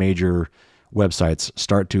most major websites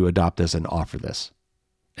start to adopt this and offer this.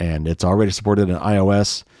 And it's already supported in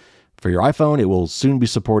iOS. For your iPhone, it will soon be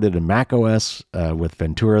supported in macOS with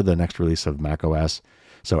Ventura, the next release of macOS.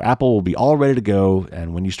 So Apple will be all ready to go,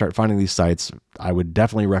 and when you start finding these sites, I would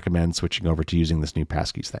definitely recommend switching over to using this new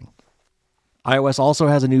passkeys thing. iOS also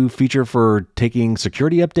has a new feature for taking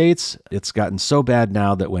security updates. It's gotten so bad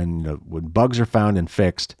now that when bugs are found and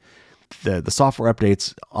fixed, the software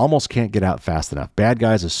updates almost can't get out fast enough. Bad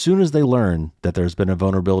guys, as soon as they learn that there's been a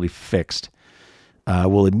vulnerability fixed,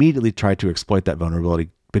 will immediately try to exploit that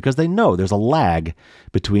vulnerability because they know there's a lag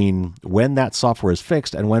between when that software is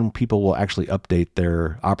fixed and when people will actually update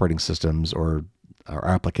their operating systems or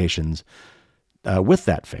applications with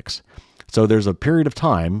that fix. So there's a period of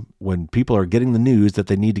time when people are getting the news that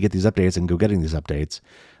they need to get these updates and go getting these updates,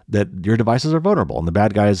 that your devices are vulnerable. And the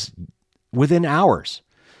bad guys, within hours,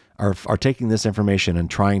 are taking this information and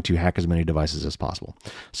trying to hack as many devices as possible.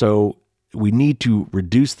 So we need to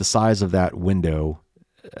reduce the size of that window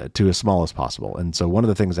to as small as possible. And so one of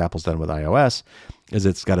the things Apple's done with iOS is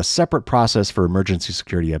it's got a separate process for emergency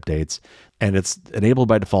security updates, and it's enabled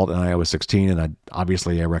by default in iOS 16. And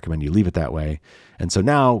I recommend you leave it that way. And so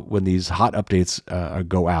now when these hot updates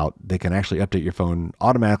go out, they can actually update your phone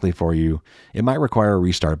automatically for you. It might require a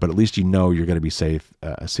restart, but at least you're going to be safe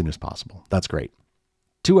as soon as possible. That's great.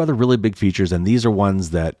 2 other really big features, and these are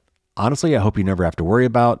ones that honestly, I hope you never have to worry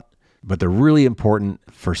about, but they're really important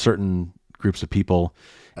for certain groups of people.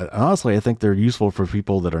 Honestly, I think they're useful for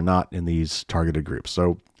people that are not in these targeted groups.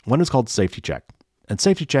 So one is called Safety Check. And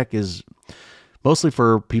Safety Check is mostly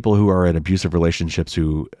for people who are in abusive relationships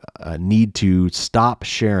who need to stop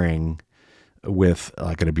sharing with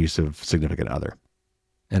like an abusive significant other.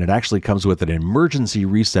 And it actually comes with an emergency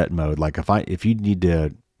reset mode. Like if you need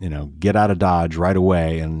to, get out of Dodge right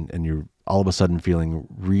away and you're all of a sudden feeling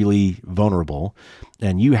really vulnerable,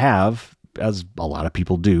 and you have, as a lot of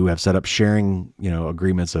people do, have set up sharing,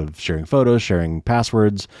 agreements of sharing photos, sharing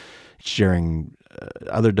passwords, sharing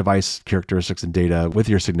other device characteristics and data with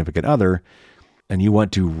your significant other, and you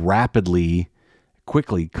want to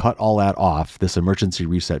quickly cut all that off, this emergency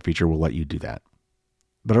reset feature will let you do that.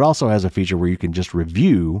 But it also has a feature where you can just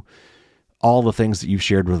review all the things that you've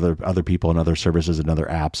shared with other people and other services and other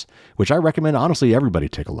apps, which I recommend, honestly, everybody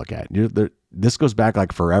take a look at. This goes back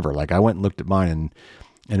like forever. Like I went and looked at mine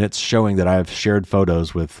and it's showing that I've shared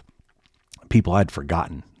photos with people I'd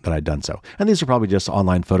forgotten that I'd done so. And these are probably just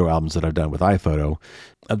online photo albums that I've done with iPhoto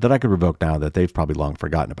that I could revoke now that they've probably long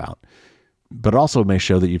forgotten about. But it also may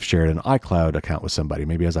show that you've shared an iCloud account with somebody,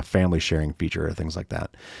 maybe as a family sharing feature or things like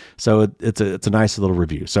that. So it's a nice little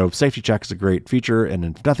review. So Safety Check is a great feature. And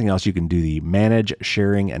if nothing else, you can do the Manage,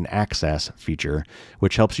 Sharing, and Access feature,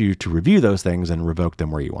 which helps you to review those things and revoke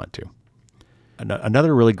them where you want to.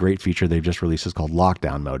 Another really great feature they've just released is called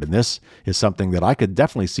Lockdown Mode. And this is something that I could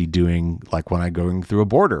definitely see doing like when I'm going through a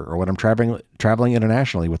border or when I'm traveling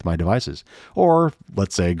internationally with my devices, or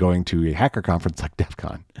let's say going to a hacker conference like DEF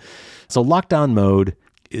CON. So Lockdown Mode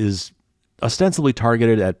is ostensibly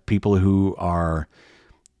targeted at people who are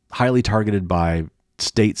highly targeted by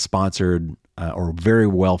state-sponsored or very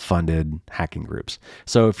well-funded hacking groups.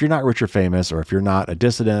 So if you're not rich or famous, or if you're not a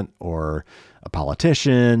dissident or a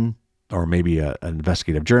politician, or maybe an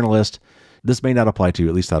investigative journalist, this may not apply to you,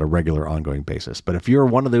 at least on a regular ongoing basis. But if you're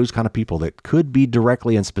one of those kind of people that could be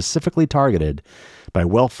directly and specifically targeted by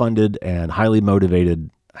well-funded and highly motivated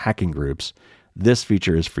hacking groups, this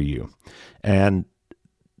feature is for you. And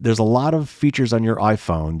there's a lot of features on your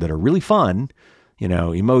iPhone that are really fun.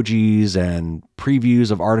 emojis and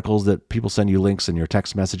previews of articles that people send you links in your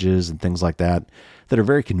text messages and things like that are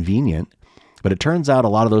very convenient. But it turns out a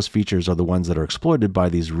lot of those features are the ones that are exploited by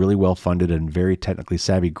these really well-funded and very technically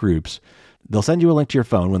savvy groups. They'll send you a link to your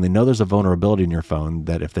phone when they know there's a vulnerability in your phone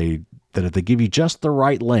that if they give you just the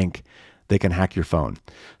right link, they can hack your phone.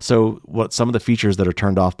 So what some of the features that are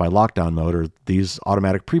turned off by lockdown mode or these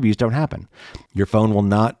automatic previews don't happen. Your phone will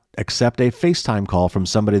not accept a FaceTime call from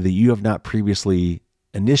somebody that you have not previously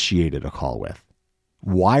initiated a call with.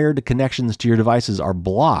 Wired connections to your devices are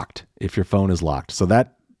blocked if your phone is locked. So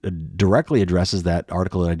that directly addresses that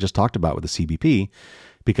article that I just talked about with the CBP,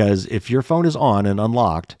 because if your phone is on and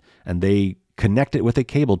unlocked and they connect it with a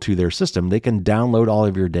cable to their system, they can download all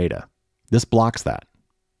of your data. This blocks that.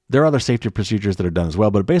 There are other safety procedures that are done as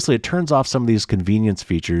well, but basically it turns off some of these convenience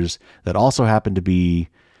features that also happen to be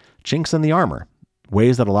chinks in the armor,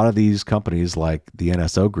 ways that a lot of these companies like the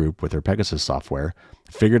NSO Group with their Pegasus software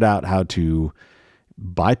figured out how to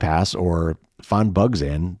bypass or find bugs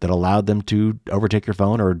in that allowed them to overtake your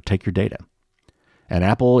phone or take your data. And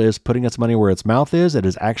Apple is putting its money where its mouth is. It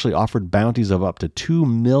has actually offered bounties of up to $2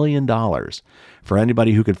 million for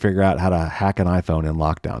anybody who can figure out how to hack an iPhone in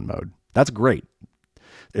lockdown mode. That's great.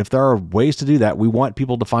 If there are ways to do that, we want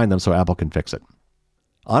people to find them so Apple can fix it.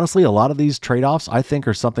 Honestly, a lot of these trade-offs I think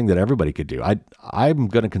are something that everybody could do. I'm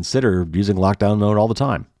going to consider using lockdown mode all the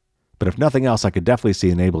time. But if nothing else, I could definitely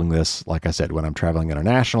see enabling this, like I said, when I'm traveling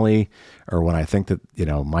internationally or when I think that,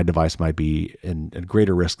 my device might be in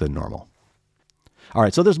greater risk than normal. All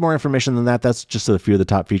right, so there's more information than that. That's just a few of the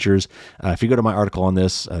top features. If you go to my article on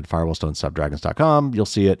this at firewallsdon'tstopdragons.com, you'll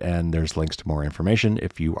see it, and there's links to more information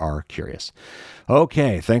if you are curious.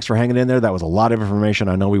 Okay, thanks for hanging in there. That was a lot of information.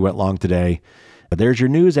 I know we went long today, but there's your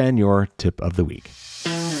news and your tip of the week.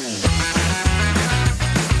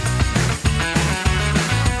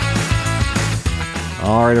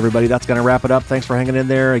 All right, everybody, that's going to wrap it up. Thanks for hanging in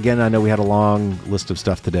there. Again, I know we had a long list of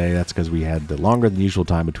stuff today. That's because we had the longer than usual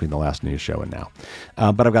time between the last news show and now.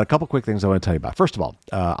 But I've got a couple quick things I want to tell you about. First of all,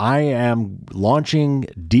 I am launching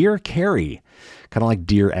Dear Carrie, kind of like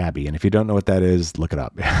Dear Abby. And if you don't know what that is, look it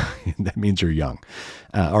up. That means you're young,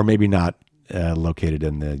 or maybe not. Located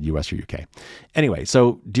in the US or UK. Anyway,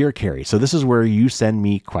 so Dear Carrie. So this is where you send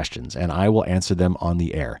me questions and I will answer them on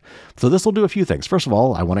the air. So this will do a few things. First of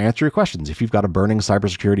all, I want to answer your questions. If you've got a burning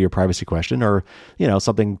cybersecurity or privacy question or,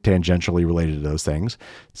 something tangentially related to those things,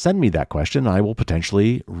 send me that question. I will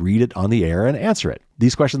potentially read it on the air and answer it.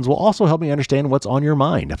 These questions will also help me understand what's on your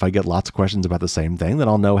mind. If I get lots of questions about the same thing, then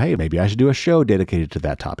I'll know, hey, maybe I should do a show dedicated to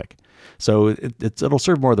that topic. So it'll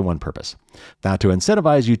serve more than one purpose. Now, to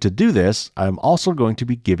incentivize you to do this, I'm also going to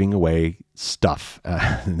be giving away stuff.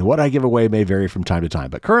 What I give away may vary from time to time,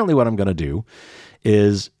 but currently what I'm going to do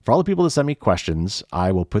is for all the people that send me questions,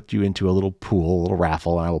 I will put you into a little pool, a little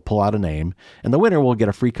raffle, and I will pull out a name, and the winner will get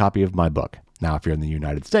a free copy of my book. Now, if you're in the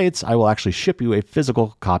United States, I will actually ship you a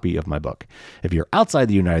physical copy of my book. If you're outside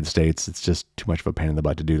the United States, it's just too much of a pain in the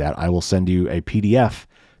butt to do that. I will send you a PDF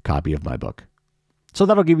copy of my book. So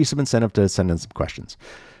that'll give you some incentive to send in some questions.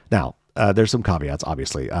 Now, there's some caveats,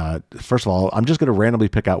 obviously. First of all, I'm just going to randomly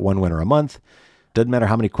pick out one winner a month. Doesn't matter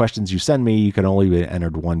how many questions you send me, you can only be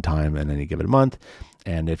entered one time in any given month.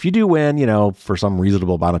 And if you do win, for some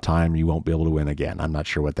reasonable amount of time, you won't be able to win again. I'm not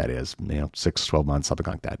sure what that is, 6, 12 months, something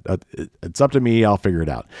like that. It's up to me. I'll figure it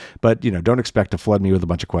out. But, don't expect to flood me with a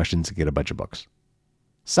bunch of questions and get a bunch of books.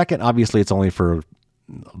 Second, obviously, it's only for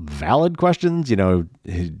valid questions. Don't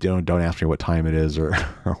ask me what time it is or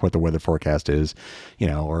what the weather forecast is,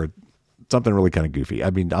 or something really kind of goofy. I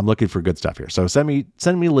mean, I'm looking for good stuff here. So send me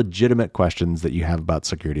legitimate questions that you have about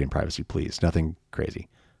security and privacy, please. Nothing crazy.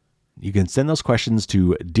 You can send those questions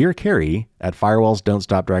to Dear Carrie at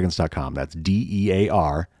firewallsdon'tstopdragons.com. That's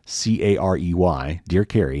DearCarey, Dear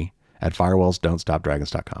Carrie at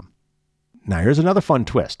firewallsdon'tstopdragons.com. Now, here's another fun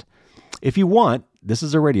twist. If you want, this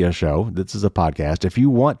is a radio show, this is a podcast. If you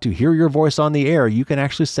want to hear your voice on the air, you can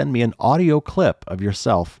actually send me an audio clip of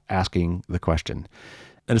yourself asking the question.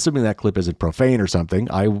 And assuming that clip isn't profane or something,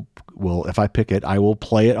 I will, if I pick it, I will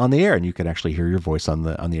play it on the air and you can actually hear your voice on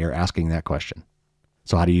the air asking that question.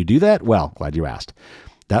 So how do you do that? Well, glad you asked.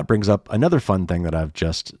 That brings up another fun thing that I've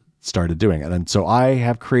just started doing. And so I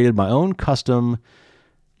have created my own custom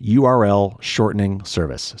URL shortening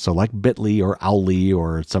service. So like Bitly or Owly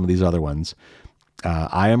or some of these other ones,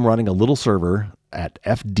 I am running a little server at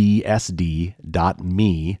fdsd.me.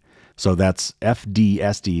 So that's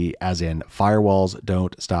FDSD as in Firewalls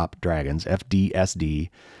Don't Stop Dragons, FDSD.me,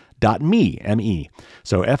 M-E.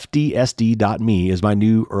 So fdsd.me is my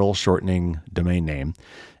new URL shortening domain name.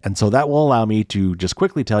 And so that will allow me to just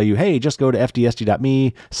quickly tell you, hey, just go to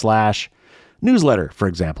fdsd.me/ newsletter, for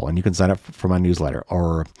example, and you can sign up for my newsletter,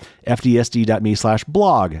 or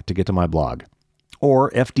fdsd.me/blog to get to my blog,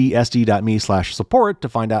 or fdsd.me/support to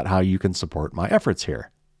find out how you can support my efforts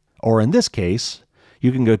here. Or in this case,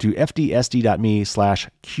 you can go to fdsd.me/Q&A.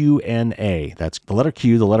 That's the letter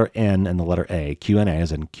Q, the letter N, and the letter A. Q&A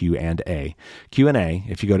as in Q and A. Q&A.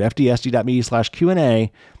 If you go to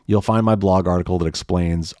fdsd.me/Q&A, you'll find my blog article that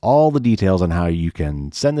explains all the details on how you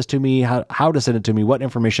can send this to me, how to send it to me, what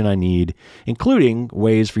information I need, including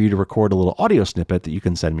ways for you to record a little audio snippet that you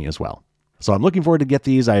can send me as well. So I'm looking forward to get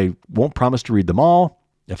these. I won't promise to read them all.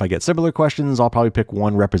 If I get similar questions, I'll probably pick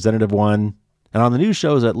one representative one. And on the news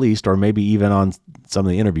shows at least, or maybe even on some of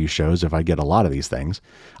the interview shows, if I get a lot of these things,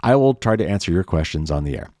 I will try to answer your questions on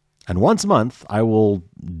the air. And once a month, I will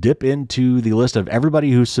dip into the list of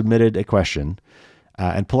everybody who submitted a question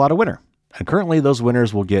and pull out a winner. And currently those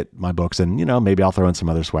winners will get my books, and maybe I'll throw in some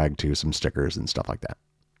other swag too, some stickers and stuff like that.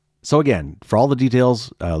 So again, for all the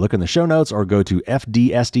details, look in the show notes or go to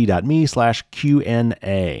fdsd.me/Q&A.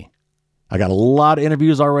 I got a lot of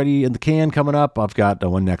interviews already in the can coming up. I've got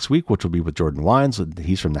one next week, which will be with Jordan Wines.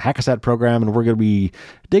 He's from the Hackasat program, and we're going to be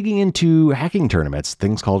digging into hacking tournaments,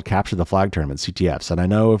 things called Capture the Flag tournaments, CTFs. And I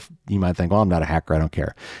know if you might think, well, I'm not a hacker, I don't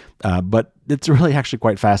care. But it's really actually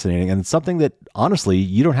quite fascinating, and it's something that, honestly,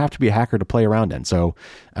 you don't have to be a hacker to play around in. So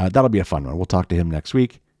that'll be a fun one. We'll talk to him next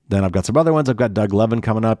week. Then I've got some other ones. I've got Doug Levin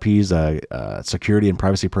coming up. He's a security and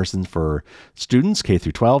privacy person for students K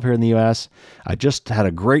through 12 here in the U.S. I just had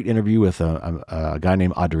a great interview with a guy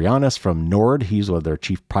named Adrianus from Nord. He's one of their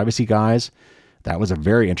chief privacy guys. That was a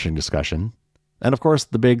very interesting discussion. And of course,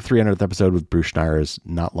 the big 300th episode with Bruce Schneier is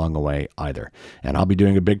not long away either. And I'll be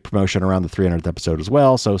doing a big promotion around the 300th episode as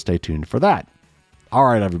well, so stay tuned for that. All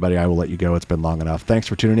right, everybody, I will let you go. It's been long enough. Thanks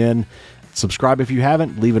for tuning in. Subscribe if you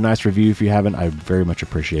haven't. Leave a nice review if you haven't. I very much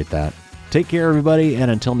appreciate that. Take care, everybody, and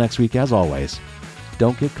until next week, as always,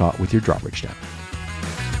 don't get caught with your drawbridge down.